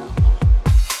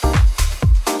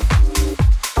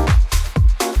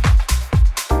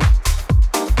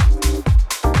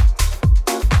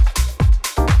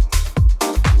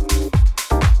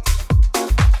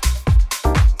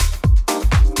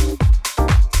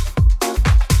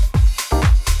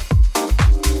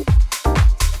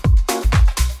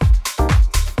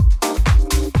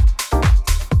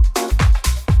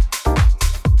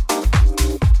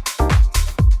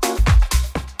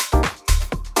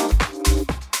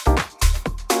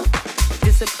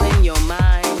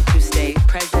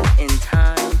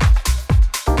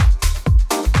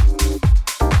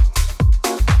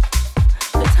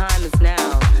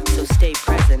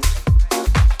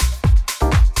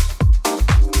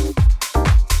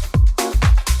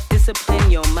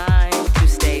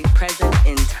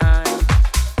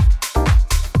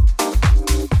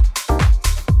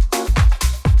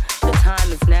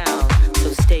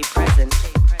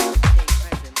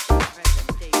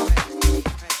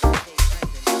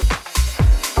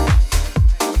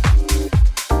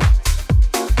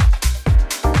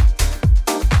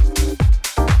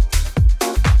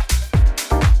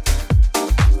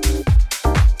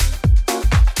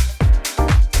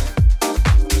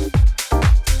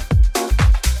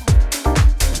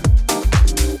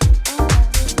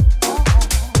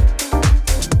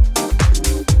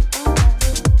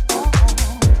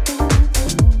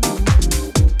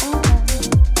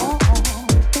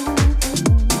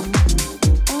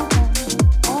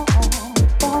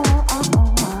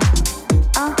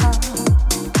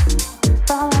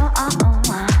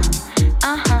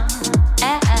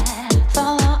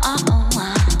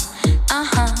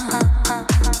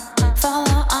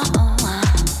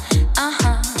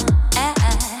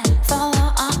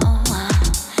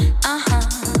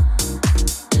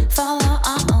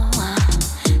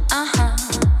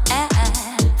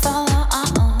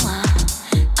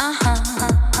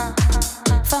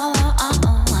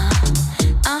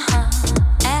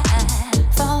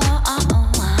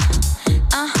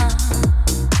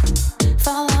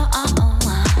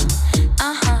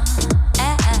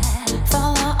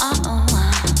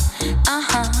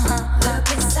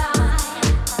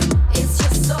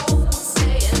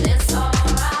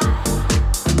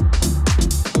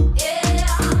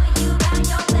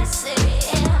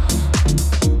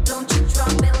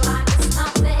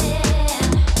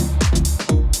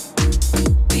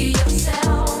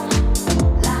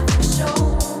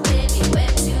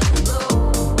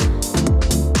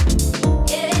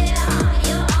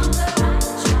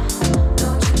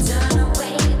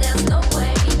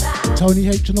 Tony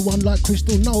H and the one like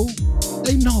Crystal know.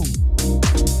 They know.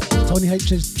 Tony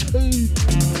H is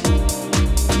two.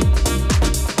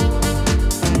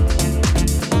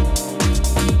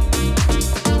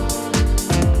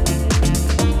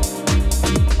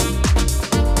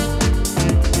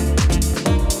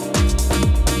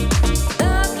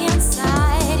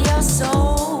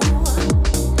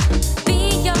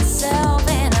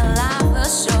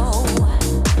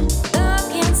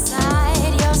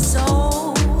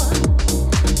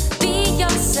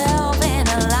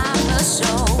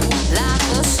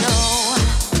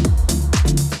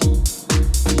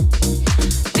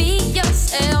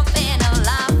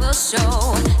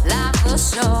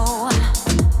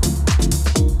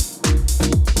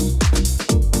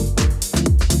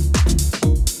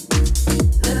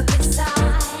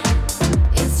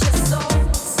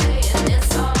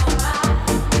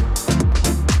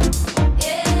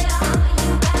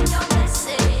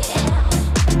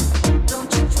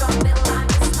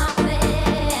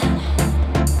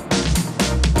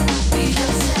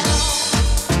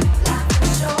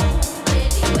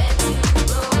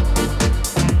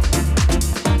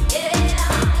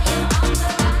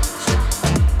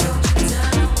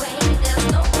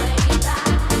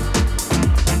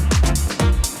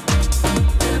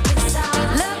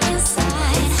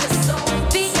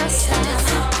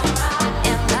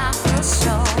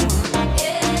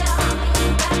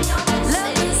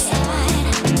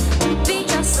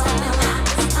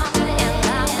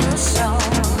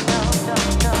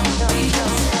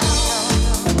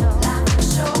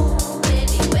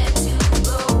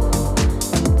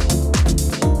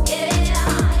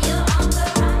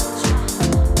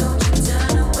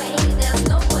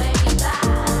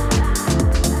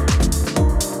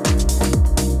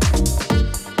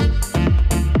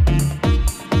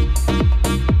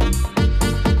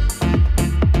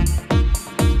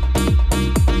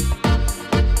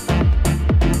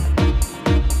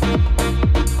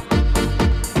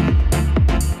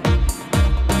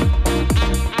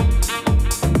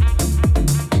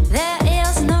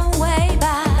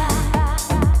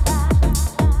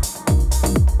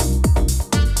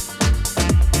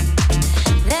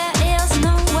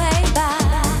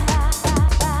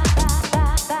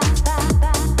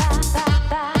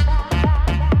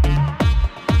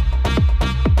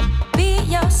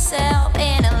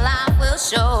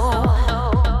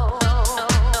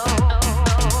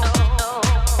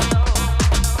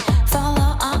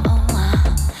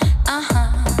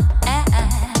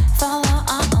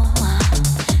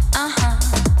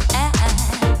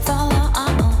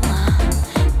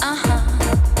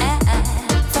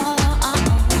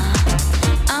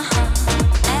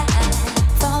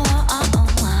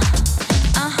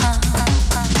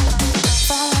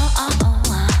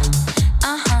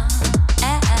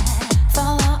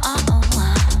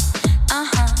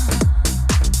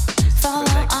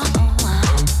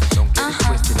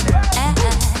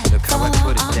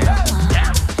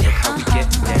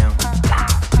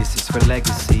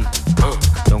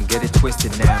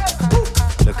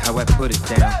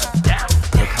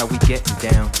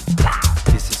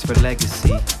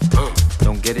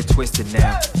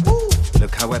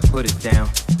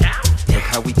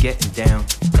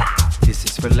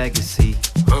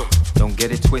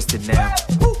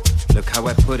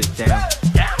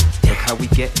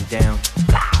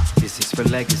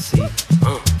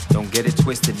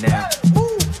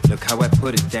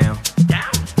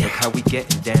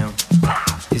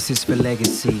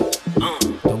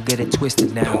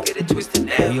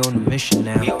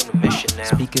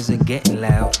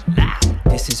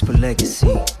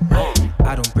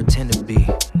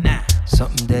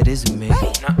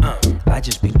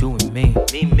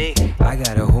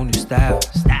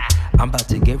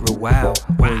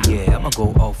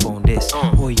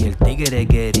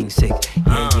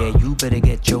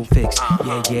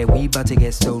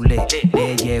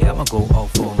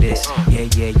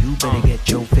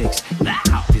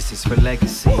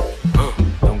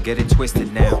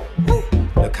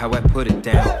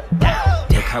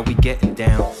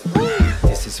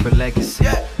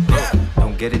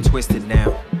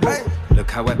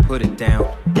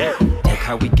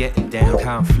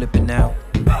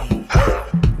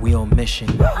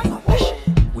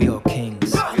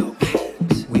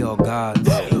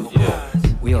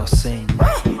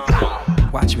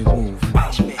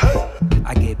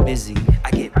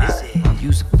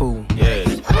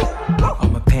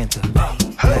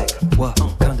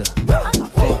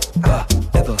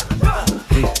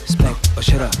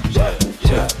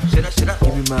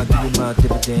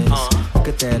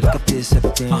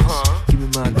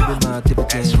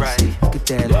 That's right. Look at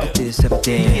that, look at this,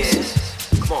 everything. Yes.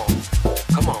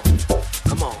 Come on.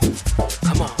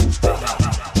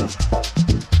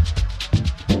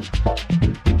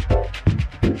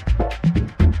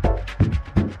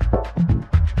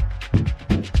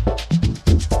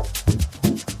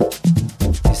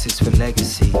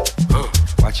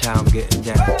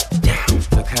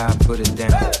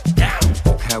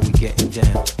 getting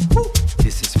down.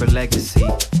 This is for legacy.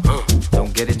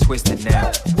 Don't get it twisted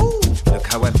now. Look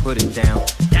how I put it down.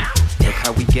 Look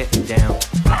how we getting down.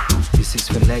 This is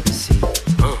for legacy.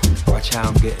 Watch how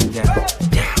I'm getting down.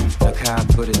 Look how I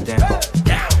put it down.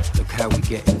 Look how we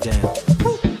getting down.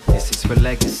 This is for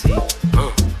legacy.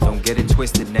 Don't get it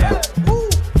twisted now.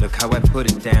 Look how I put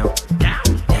it down.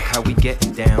 Look how we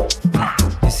getting down.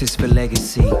 This is for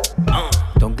legacy.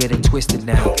 Don't get it twisted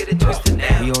now.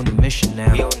 We on the mission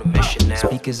now.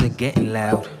 Speakers are getting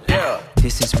loud.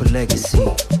 This is for legacy.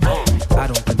 I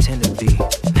don't pretend to be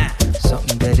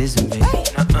something that isn't me.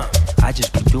 I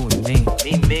just be doing me.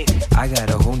 I got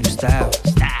a whole new style.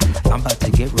 I'm about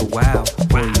to get real wild.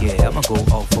 Oh yeah, I'ma go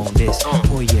off on this.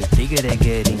 Oh yeah, bigger than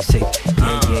getting sick.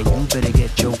 Yeah, you better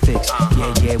get your fix.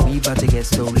 Yeah, we about to get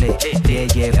so lit.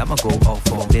 Yeah, I'ma go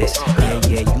off on this.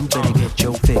 Yeah, you better get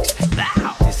your fix.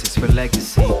 This is for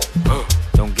legacy.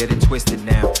 Don't get it twisted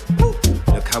now.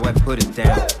 Look how I put it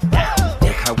down.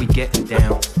 Look how we getting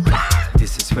down.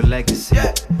 This is for legacy.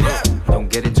 Don't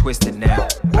get it twisted now.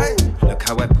 Look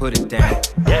how I put it down.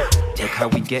 Look how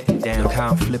we getting down. Look how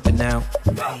I'm flipping out.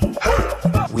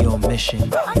 We on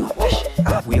mission.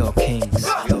 We all kings.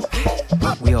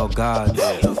 We all gods.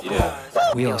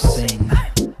 We all sing.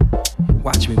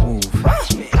 Watch me move.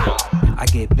 I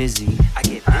get busy.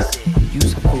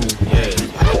 Use a fool.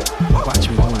 Watch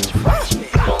me move.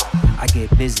 I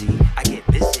get busy.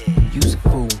 Use a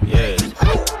fool.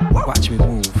 Watch me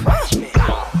move.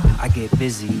 I get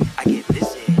busy.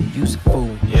 Use a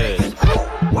fool.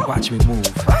 Watch me move.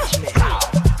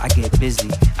 I get busy.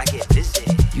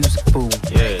 Use a fool.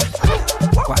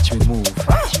 Watch me move.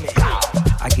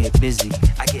 I get busy.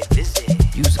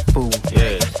 Use a fool.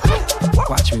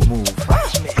 Watch me move.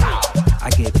 I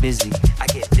get busy.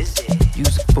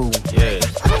 Use a fool.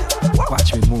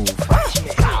 Watch me move.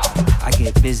 I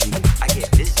get busy. Use a fool. Watch me move. I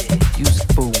get busy. Use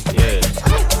a fool.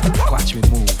 Watch me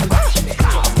move.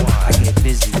 I get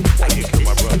busy. Use a fool. Watch me move. I get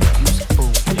busy. Use a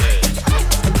fool.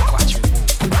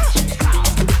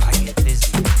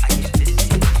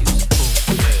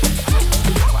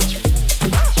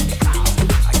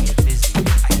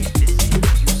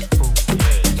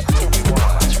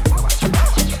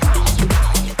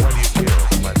 Why do you kill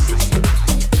my sister?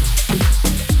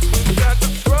 We've got to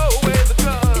throw away the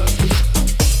gun.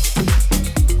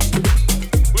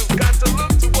 We've got to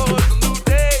look towards a new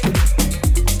day.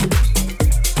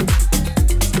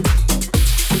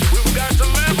 We've got to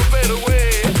live a better way.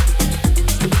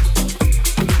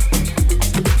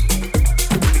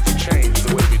 We need to change the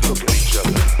way we look at each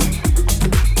other.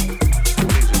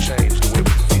 We need to change the way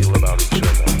we feel about each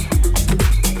other.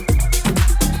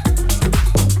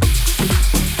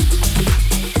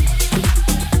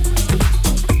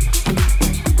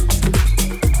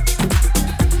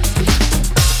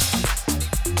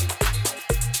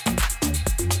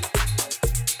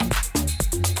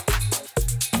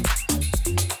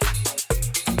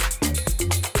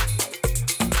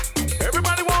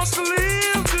 Everybody wants to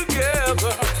live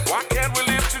together. Why can't we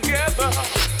live together?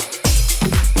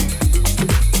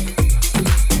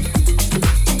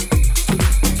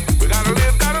 We gotta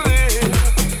live, gotta live.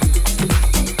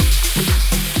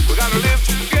 We gotta live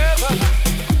together.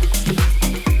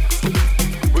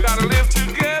 We gotta live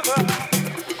together.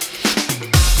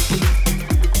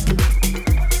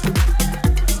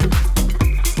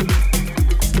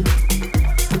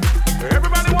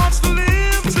 Everybody wants to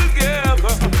live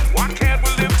together. Why can't we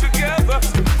live together?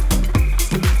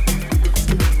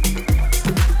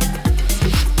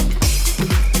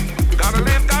 Gotta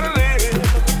live, gotta live.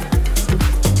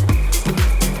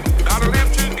 Gotta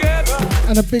live together.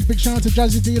 And a big shout out to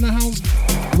Jazzy D in the house.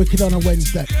 Wicked on a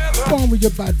Wednesday. Go on with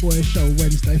your bad boy show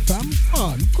Wednesday, fam. Go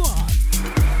on.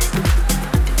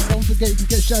 Don't forget you can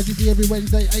get Jazzy D every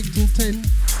Wednesday, 8 till 10.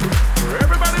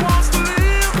 Everybody wants to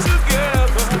live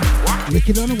together. Why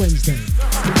Wicked on a Wednesday.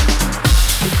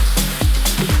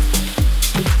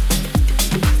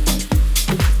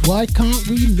 Why can't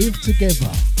we live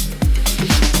together?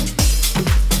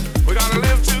 we gotta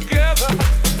live together.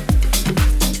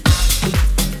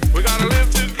 We gotta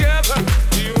live together.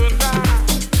 You and I.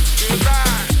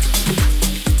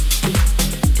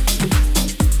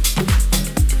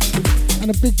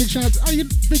 And a big shout out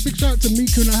to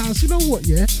Miku in the house. You know what,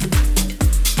 yeah?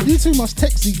 You two must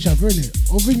text each other, innit?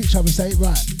 Or ring each other and say,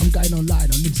 right, I'm going online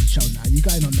on Nibbsy show now. You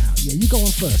going on now? Yeah, you go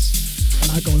on first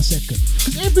and I go on second.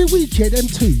 Because every week, yeah, them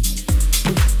two.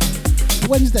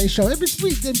 Wednesday show, every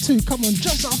week them two come on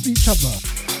just after each other.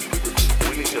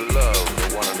 We need to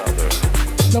love one another.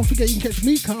 Don't forget you can catch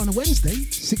Mika on a Wednesday,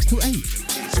 6 to 8.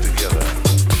 Peace together.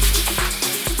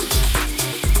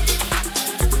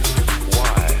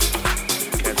 Why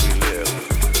can't we live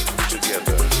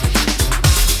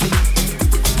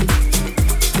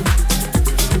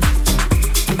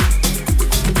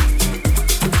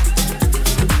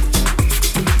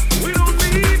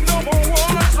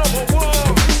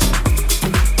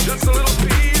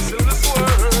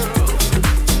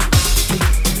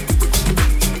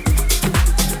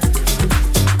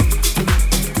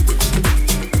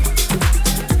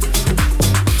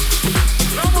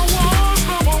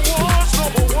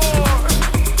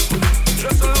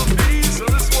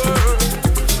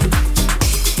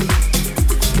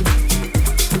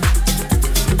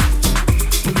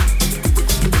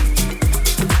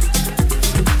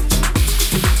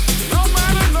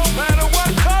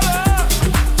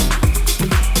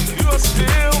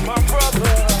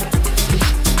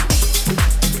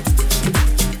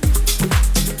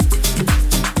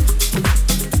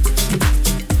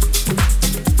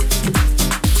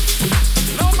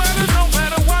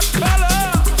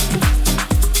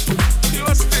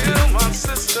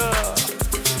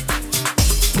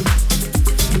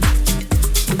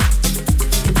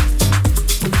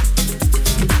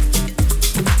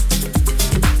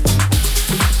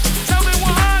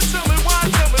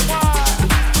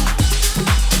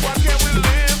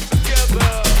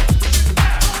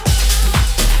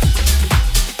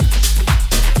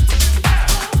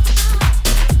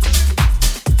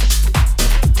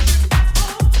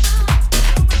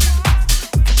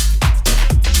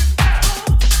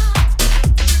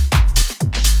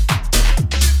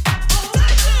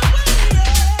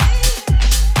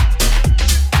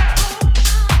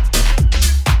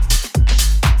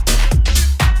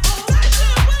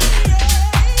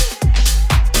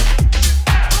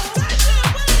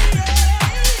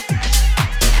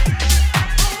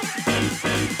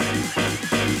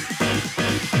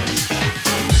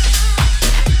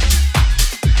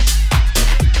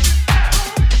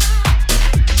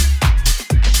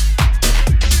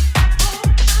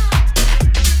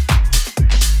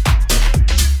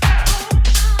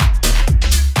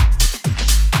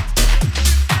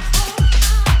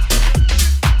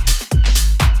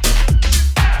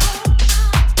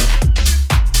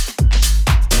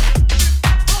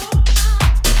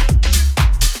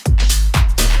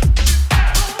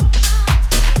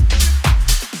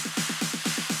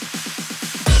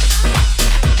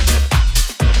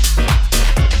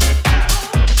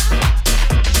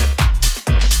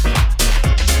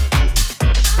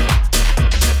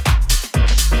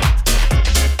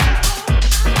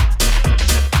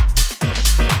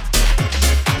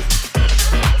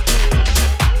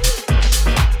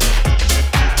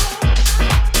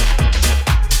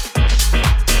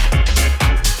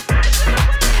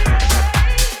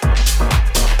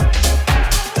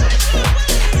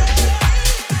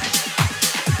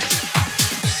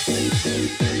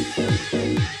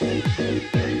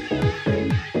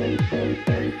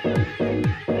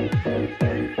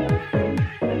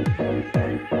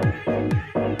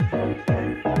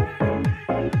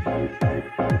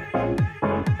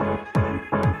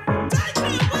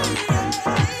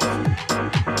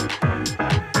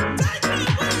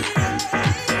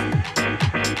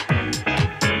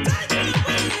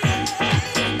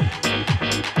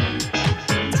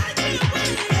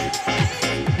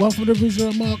One for the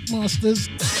visual Mark Masters.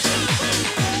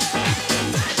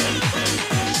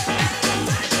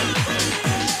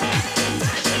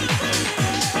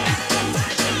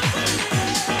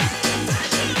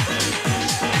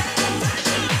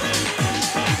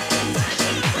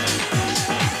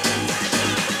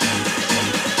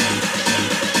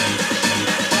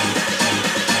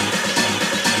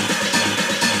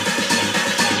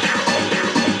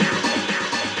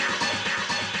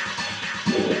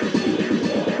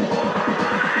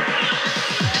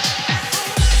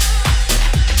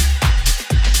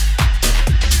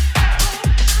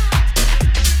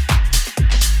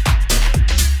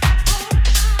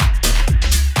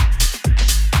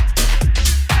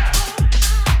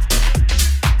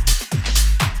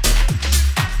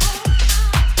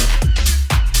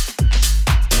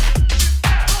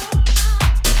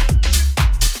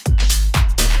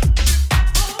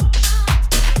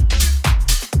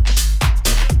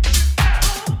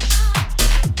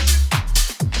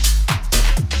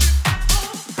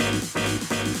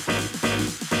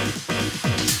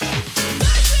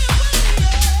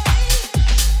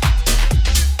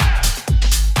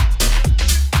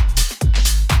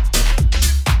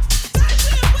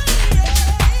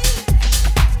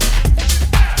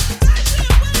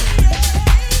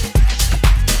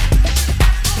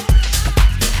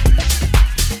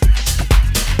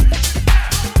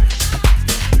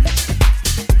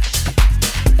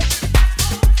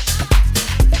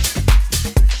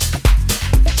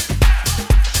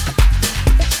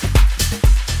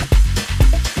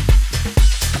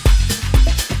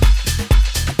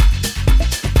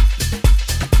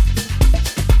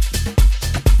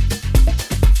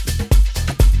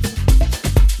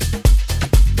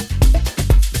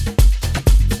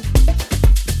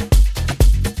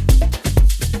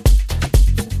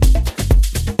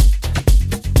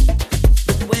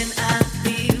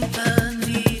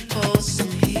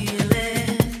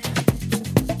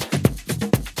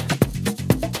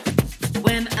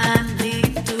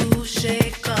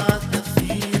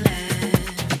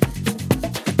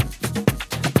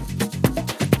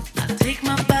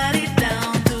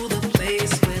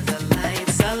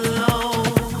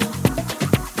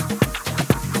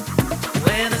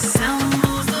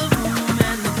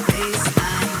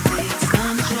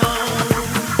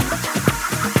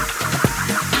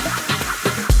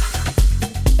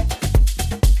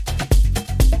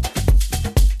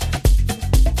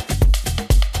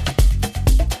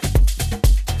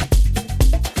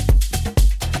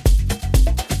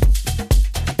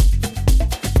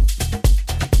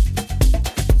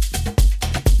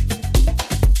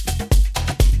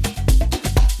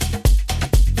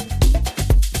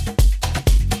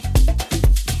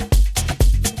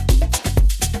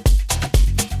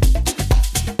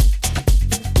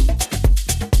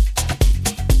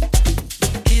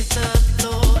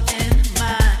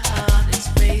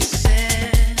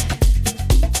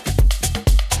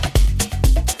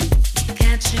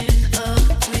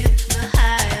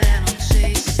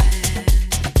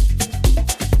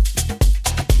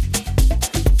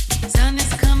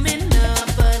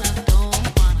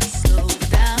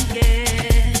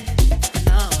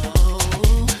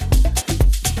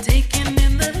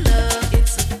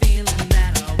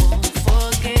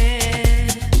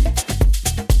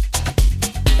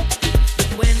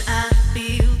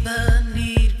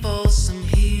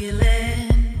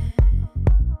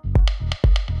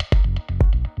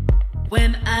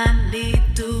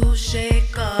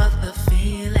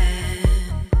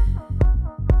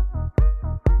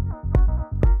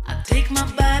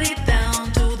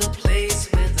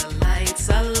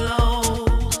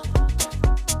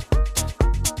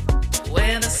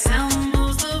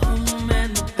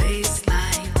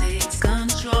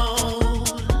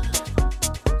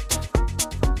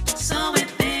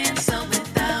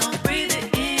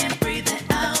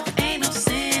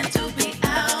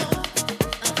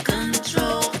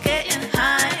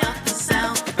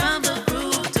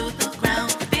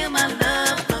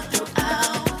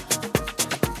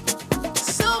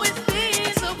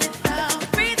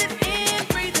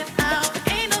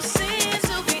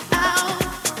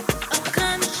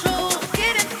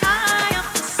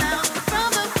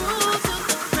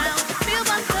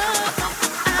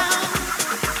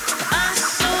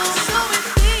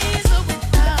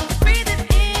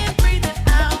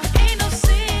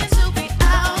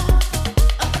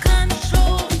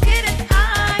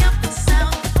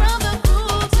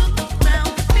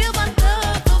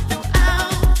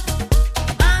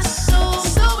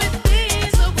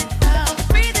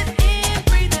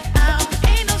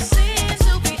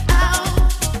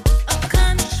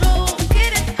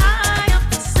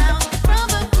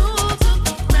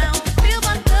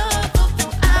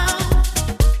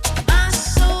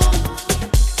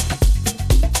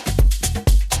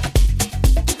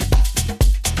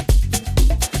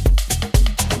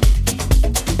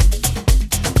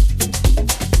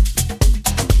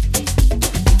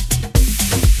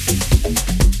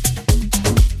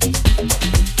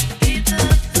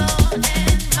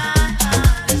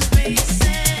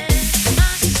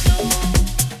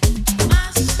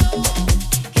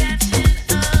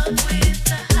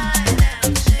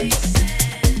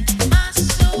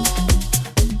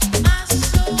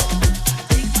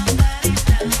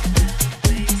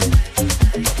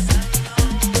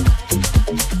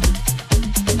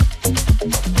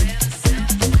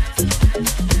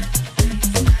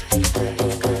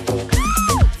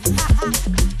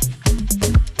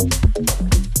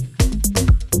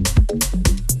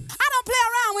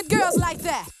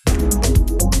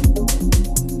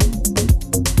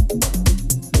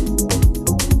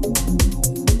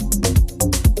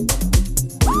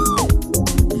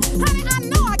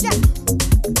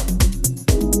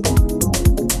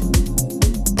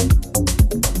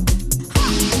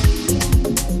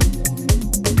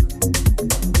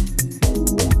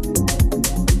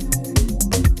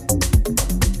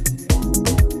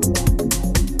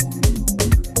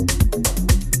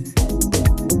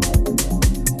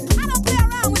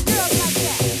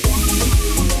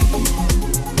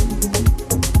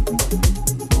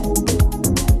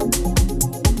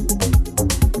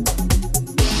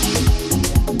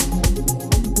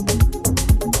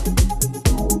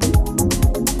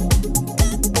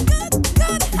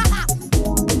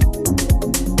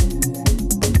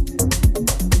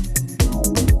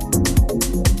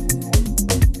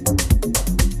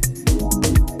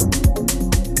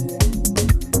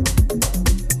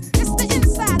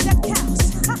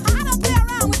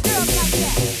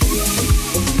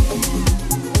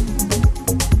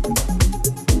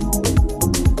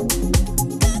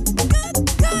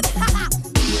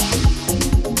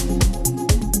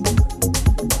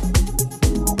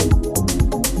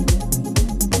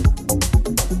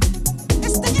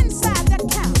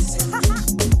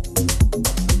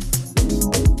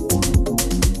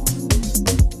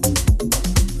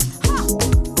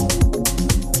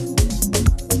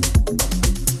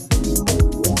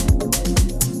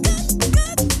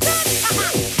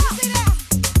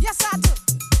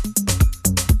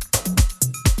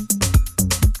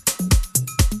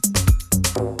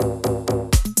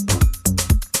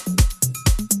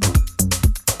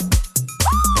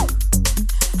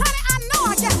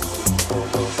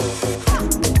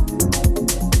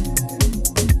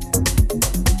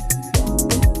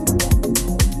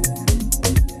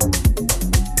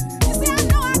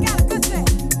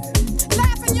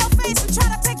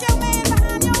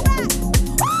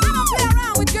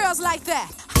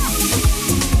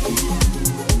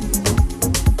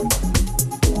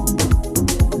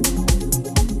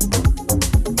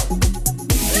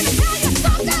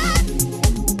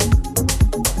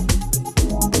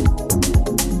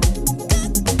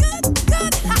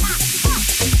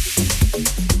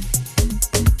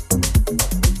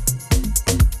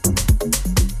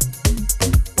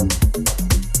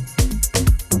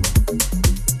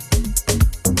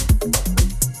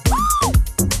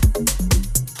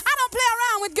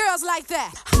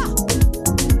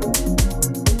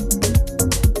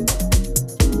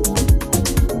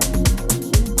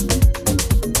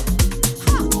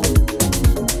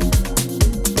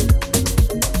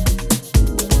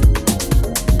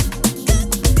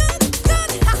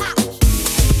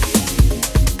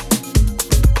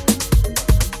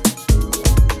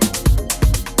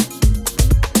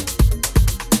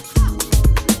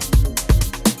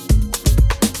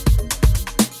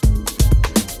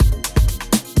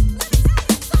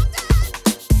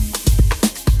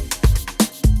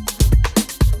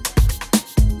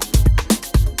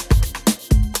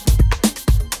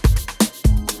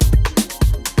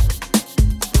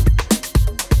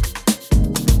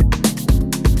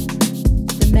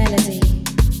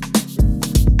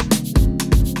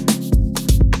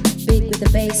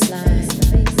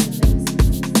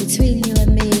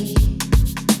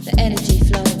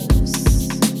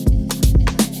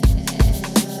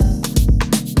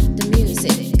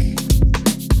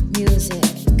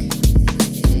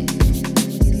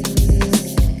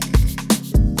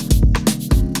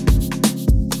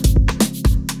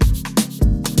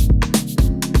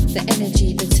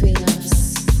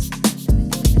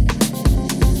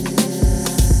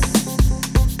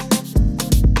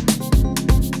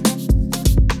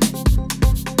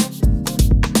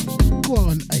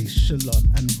 echelon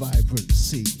and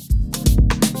vibrancy.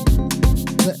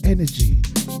 The energy.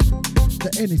 The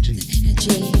energy.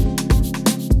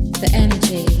 The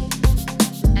energy.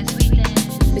 As we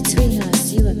dance. Between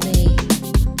us, you and me.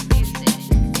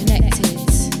 Connected.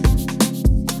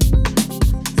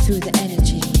 Through the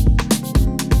energy.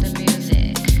 The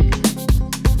music.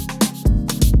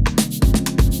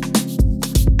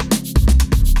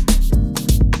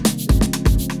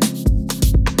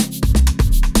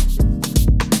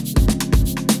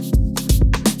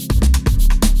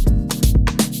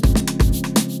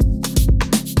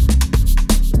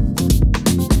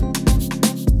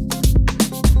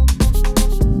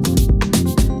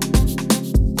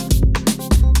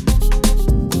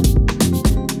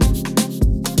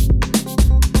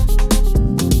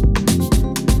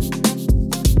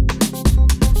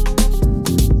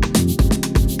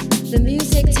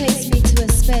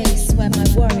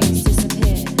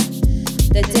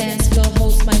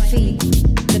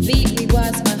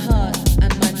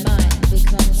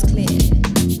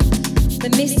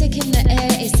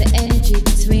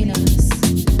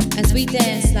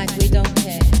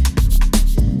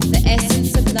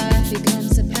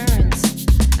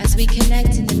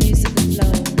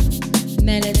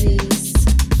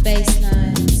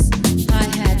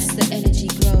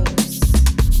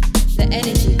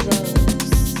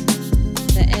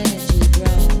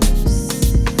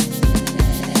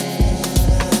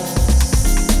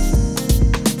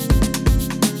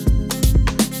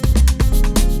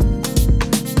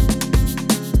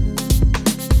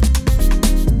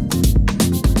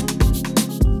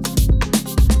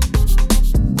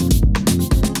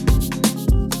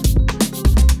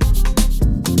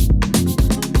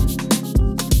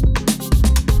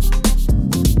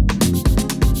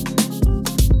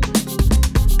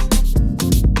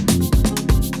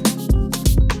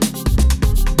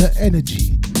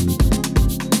 Energy.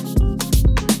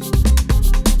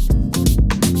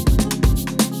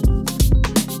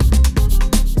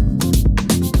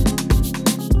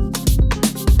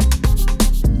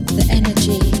 The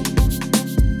energy.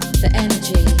 The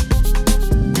energy.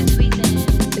 As we dance.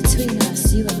 Between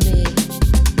us, you and me.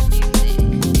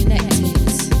 Music. Connected.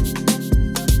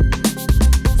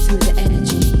 Through the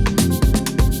energy.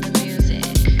 The music.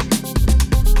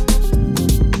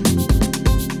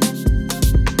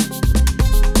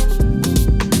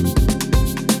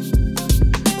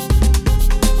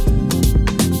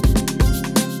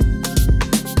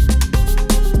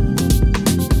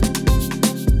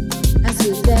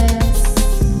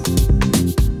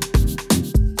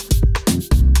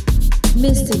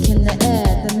 Mystic in the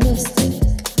air, the mystic.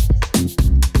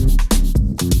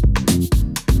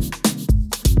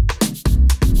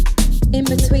 In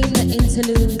between the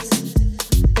interludes,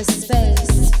 the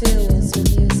space fills with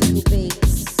musical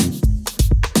beats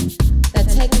that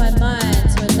take my mind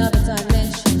to another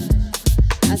dimension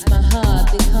as my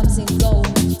heart becomes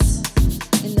engulfed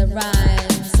in the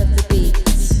rhymes of the beats.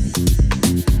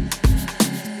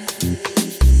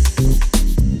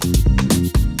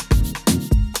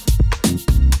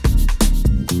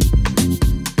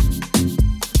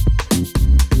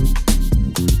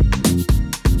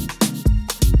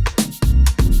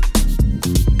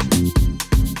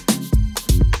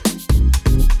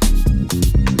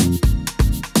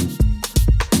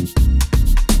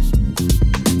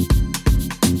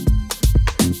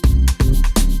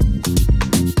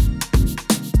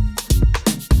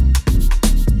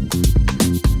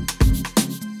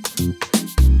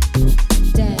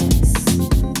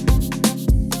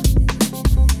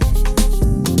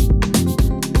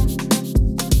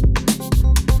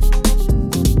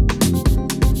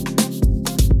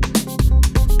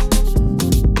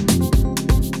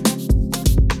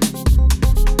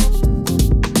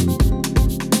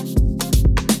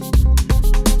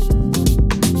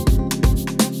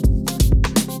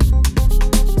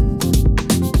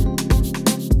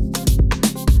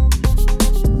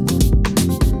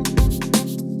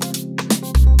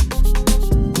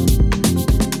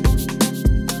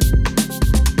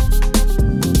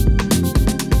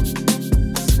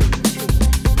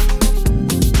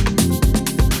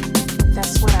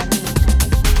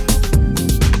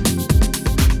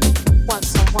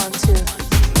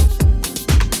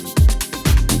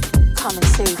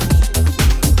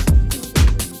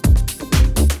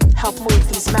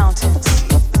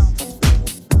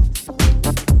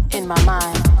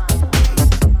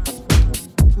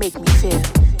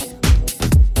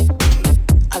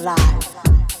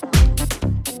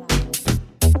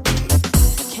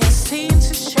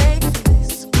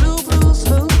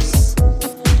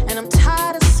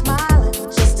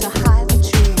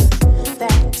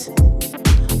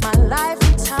 Life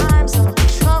and times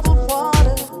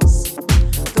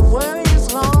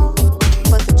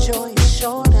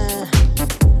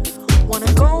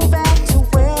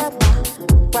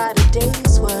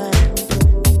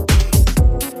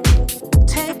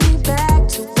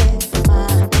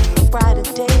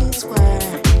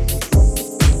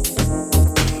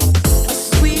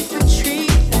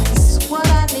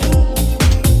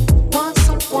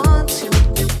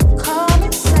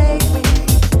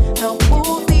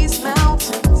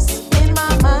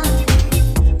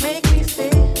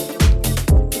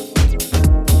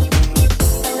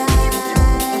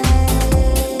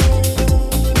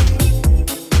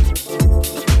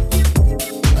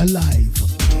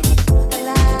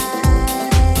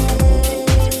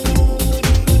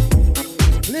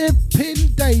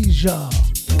Deja.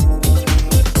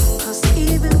 Cause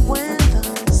even when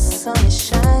the sun is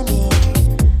shining,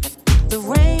 the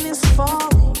rain is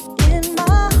falling in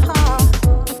my heart.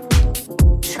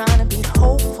 Trying to be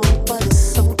hopeful, but it's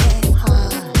so damn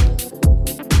hard.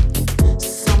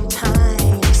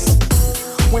 Sometimes,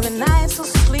 when the nights are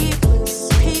sleepless,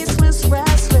 peaceless,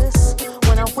 restless,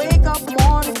 when I wake up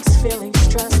mornings feeling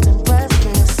stressed and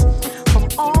breathless, from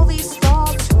all these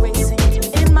thoughts racing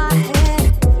in my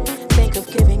head, think of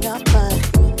giving up, but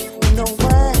you know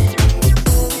what?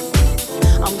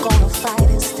 I'm gonna fight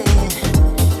instead.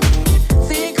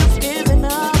 Think of giving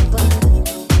up, but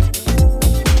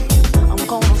I'm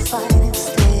gonna fight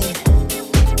instead.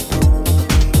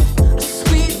 A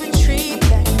sweet retreat,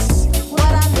 that's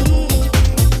what I need.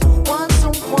 Want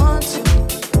someone to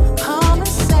come and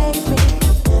save me.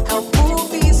 Help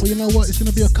move these. Well, you know what? It's going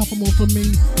to be a couple more from me.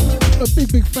 A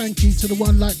big thank you to the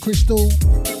one like Crystal,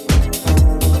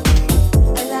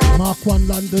 Mark 1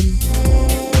 London,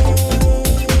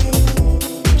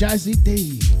 Jazzy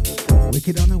D,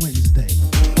 Wicked on a Wednesday,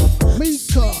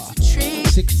 Mika,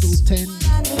 6 till 10,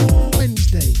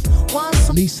 Wednesday,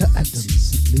 Lisa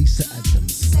Adams.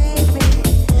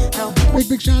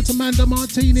 Big shout out to Manda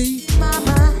Martini,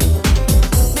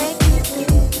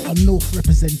 I'm North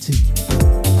representing.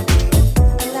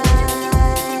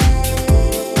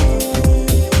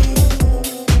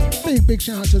 Big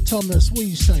shout out to Thomas. What are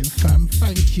you saying, fam?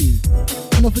 Thank you.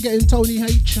 I'm not forgetting Tony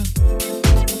H.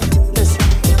 Listen,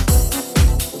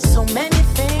 so many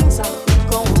things are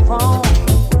going wrong.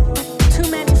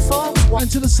 Too many folks And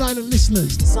to the silent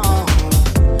listeners, song.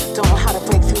 Don't know how to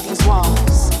break through these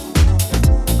walls.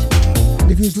 and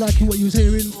if you was liking what you was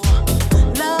hearing,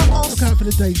 Love or look out for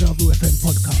the Deja Vu FM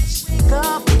podcast.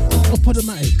 Or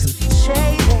Podomatic.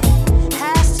 shade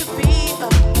has to be a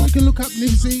You can look up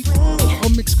Nibbsy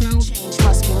on Mixcloud. change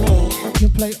must be made. You can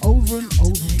play over and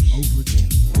over and over again.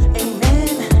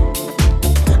 Amen.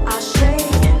 I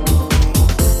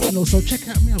shake. And also check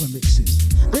out my other mixes.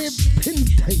 They've been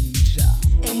Deja.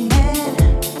 Amen.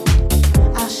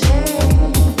 I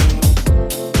shake.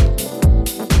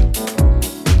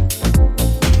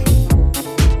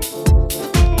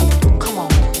 Come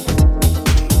on.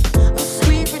 A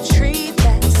sweet retreat,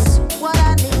 that's what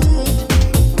I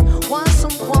need. Want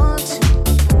someone to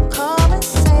come and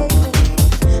save me.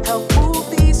 Help move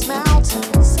these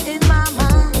mountains in my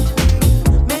mind.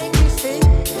 Make me feel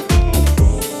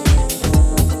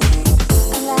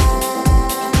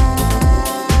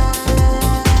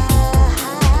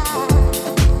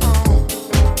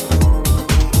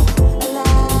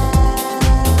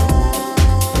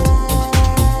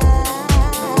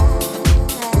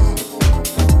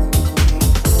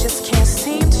just can't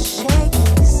seem to shake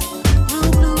these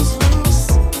blue blues loose,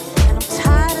 and I'm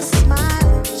tired of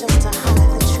smiling just to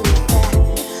hide the truth that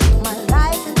my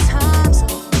life in times of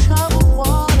troubled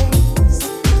waters.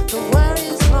 The worry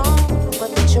is long, but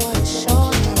the joy is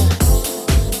shorter.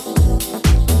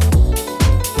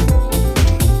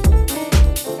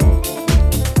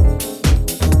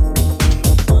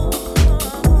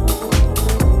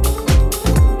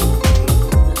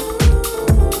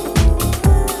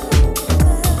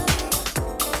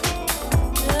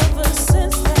 Ever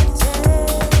since that day,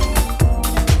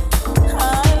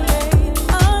 I laid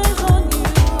eyes on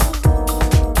you.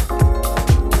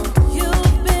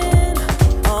 You've been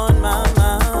on my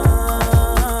mind.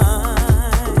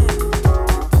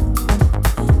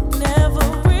 Never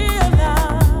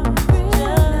realized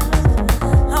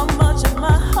how much of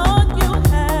my heart you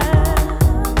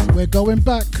had. We're going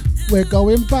back. We're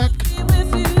going back. Be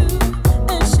with you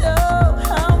and show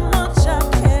how much I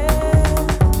care.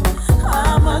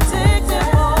 I'm addicted,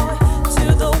 boy, to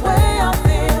the way I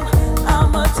feel.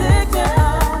 I'm addicted.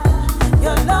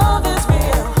 Your love is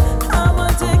real. I'm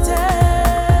addicted.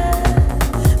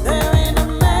 There ain't a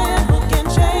man who can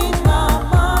change my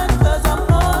mind, 'cause I'm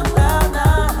on cloud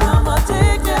nine. I'm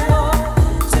addicted, boy,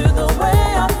 to the way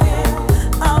I feel.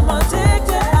 I'm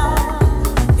addicted.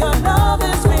 Your love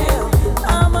is real.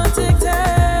 I'm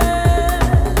addicted.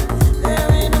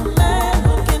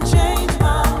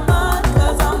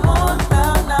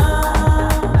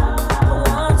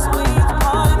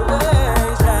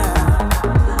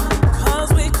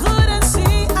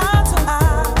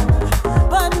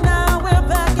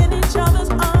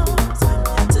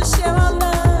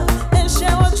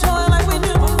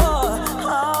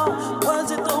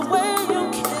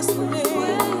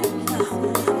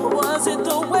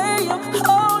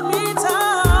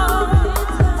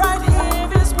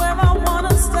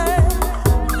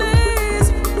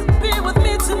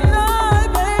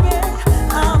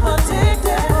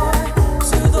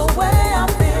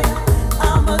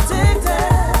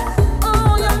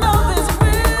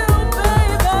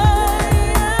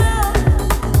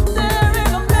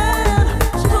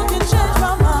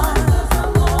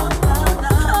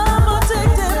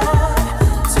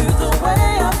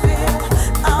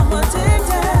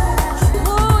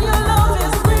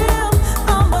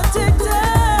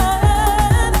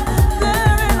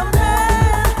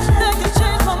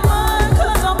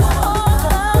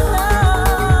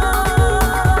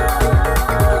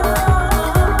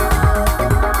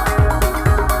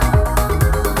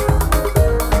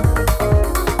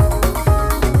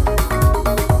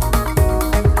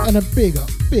 And a big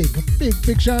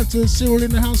shout out to Cyril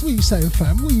in the house. What are you saying,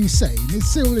 fam? What are you saying? It's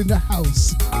Cyril in the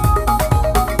house.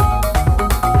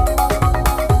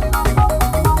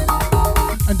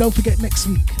 And don't forget next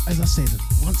week, as I said,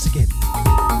 once again,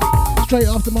 straight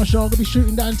after my show, I'm going to be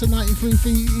shooting down to 93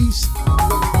 feet east.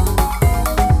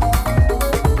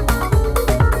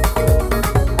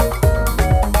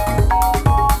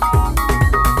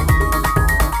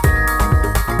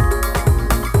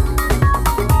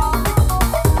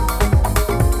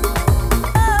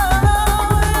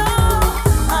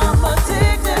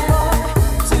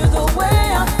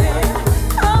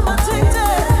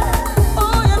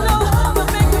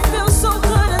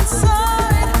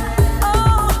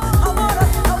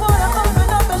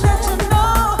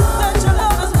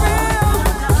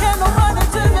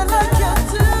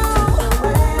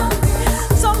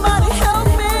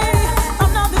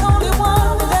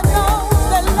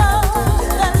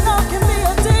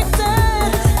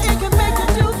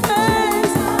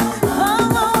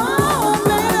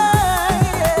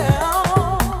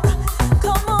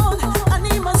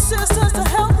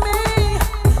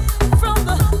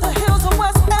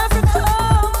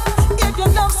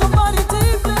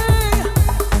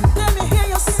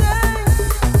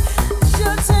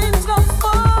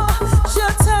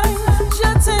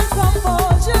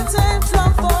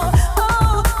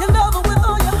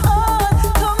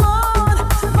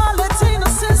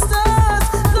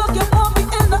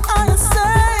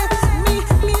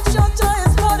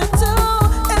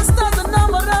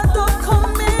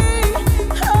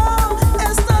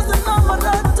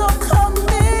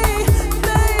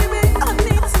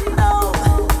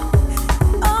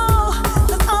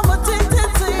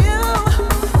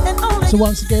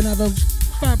 Once again, have a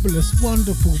fabulous,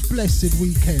 wonderful, blessed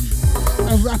weekend.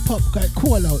 And wrap up, get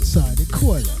cool outside, it's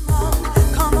cool.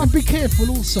 And be careful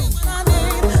also.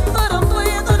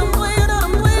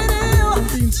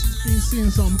 Been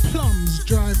seeing some plums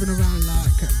driving around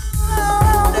like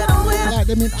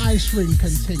them in ice rink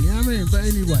and thing, you know what I mean? But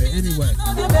anyway.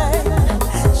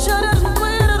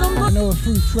 I know a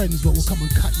few friends but will come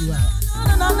and cut you out.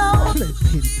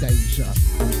 Flipping Deja.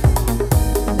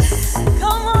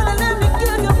 Come on and let me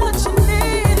give you what you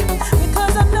need,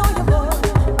 because I know you bored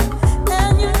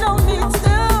and you know me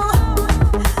too.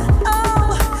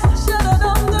 Oh, shut up,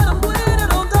 don't wait, I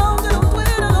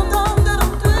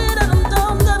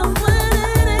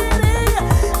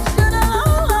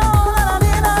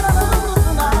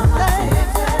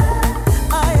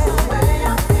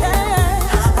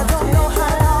don't know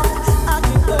how I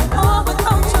can go on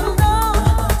without your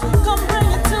love. Come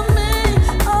bring it to me.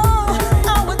 Oh, I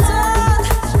would die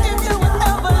if you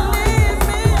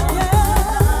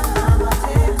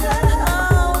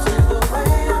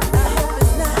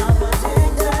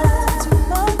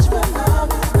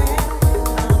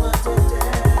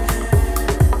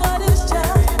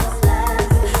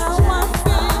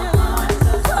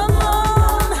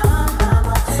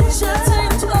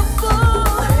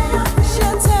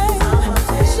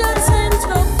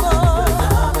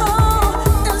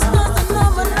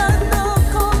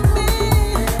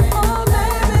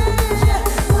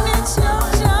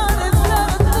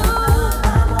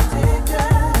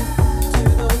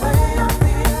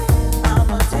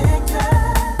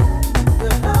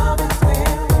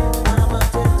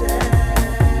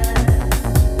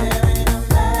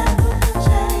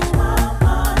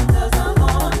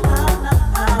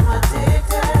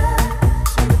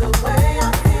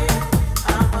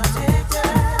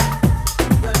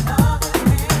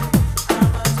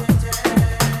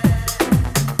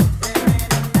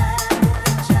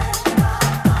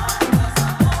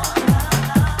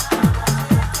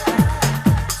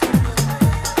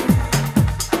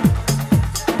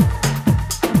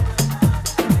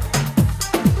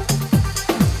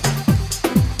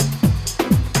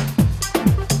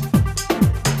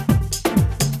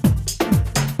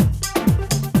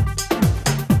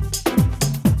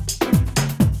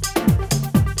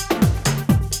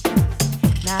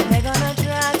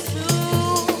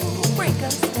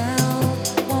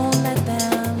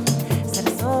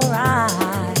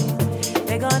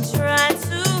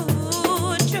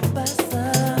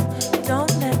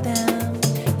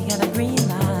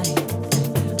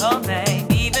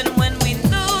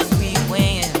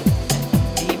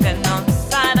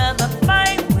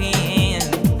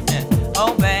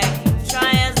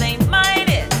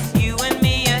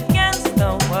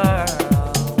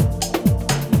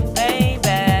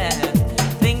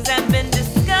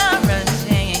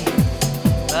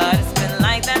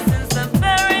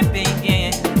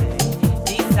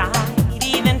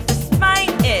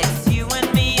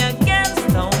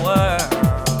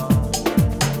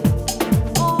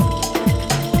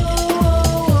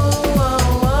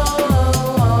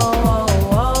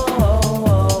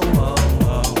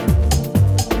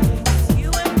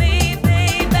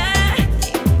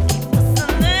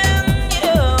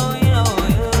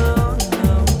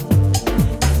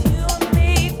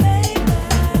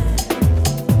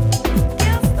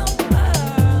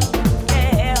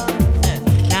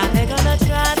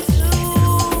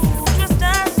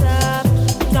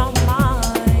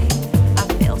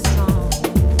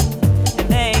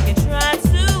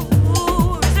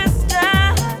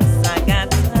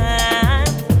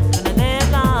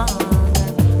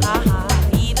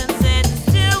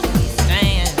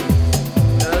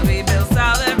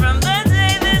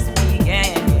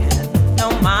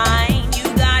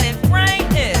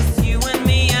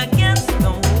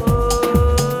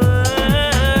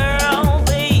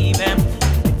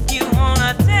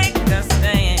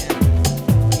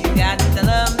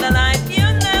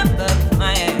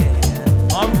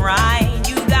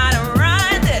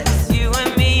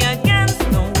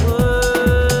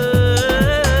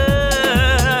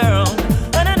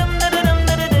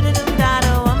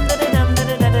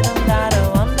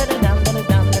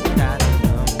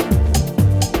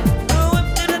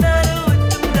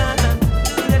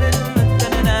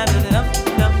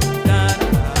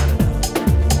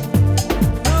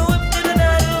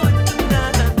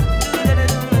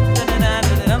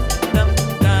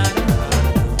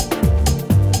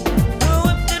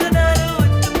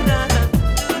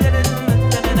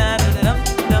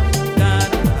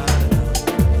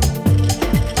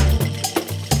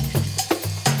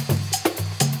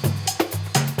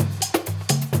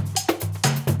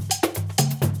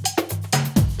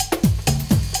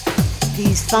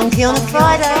Funky on a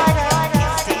Friday.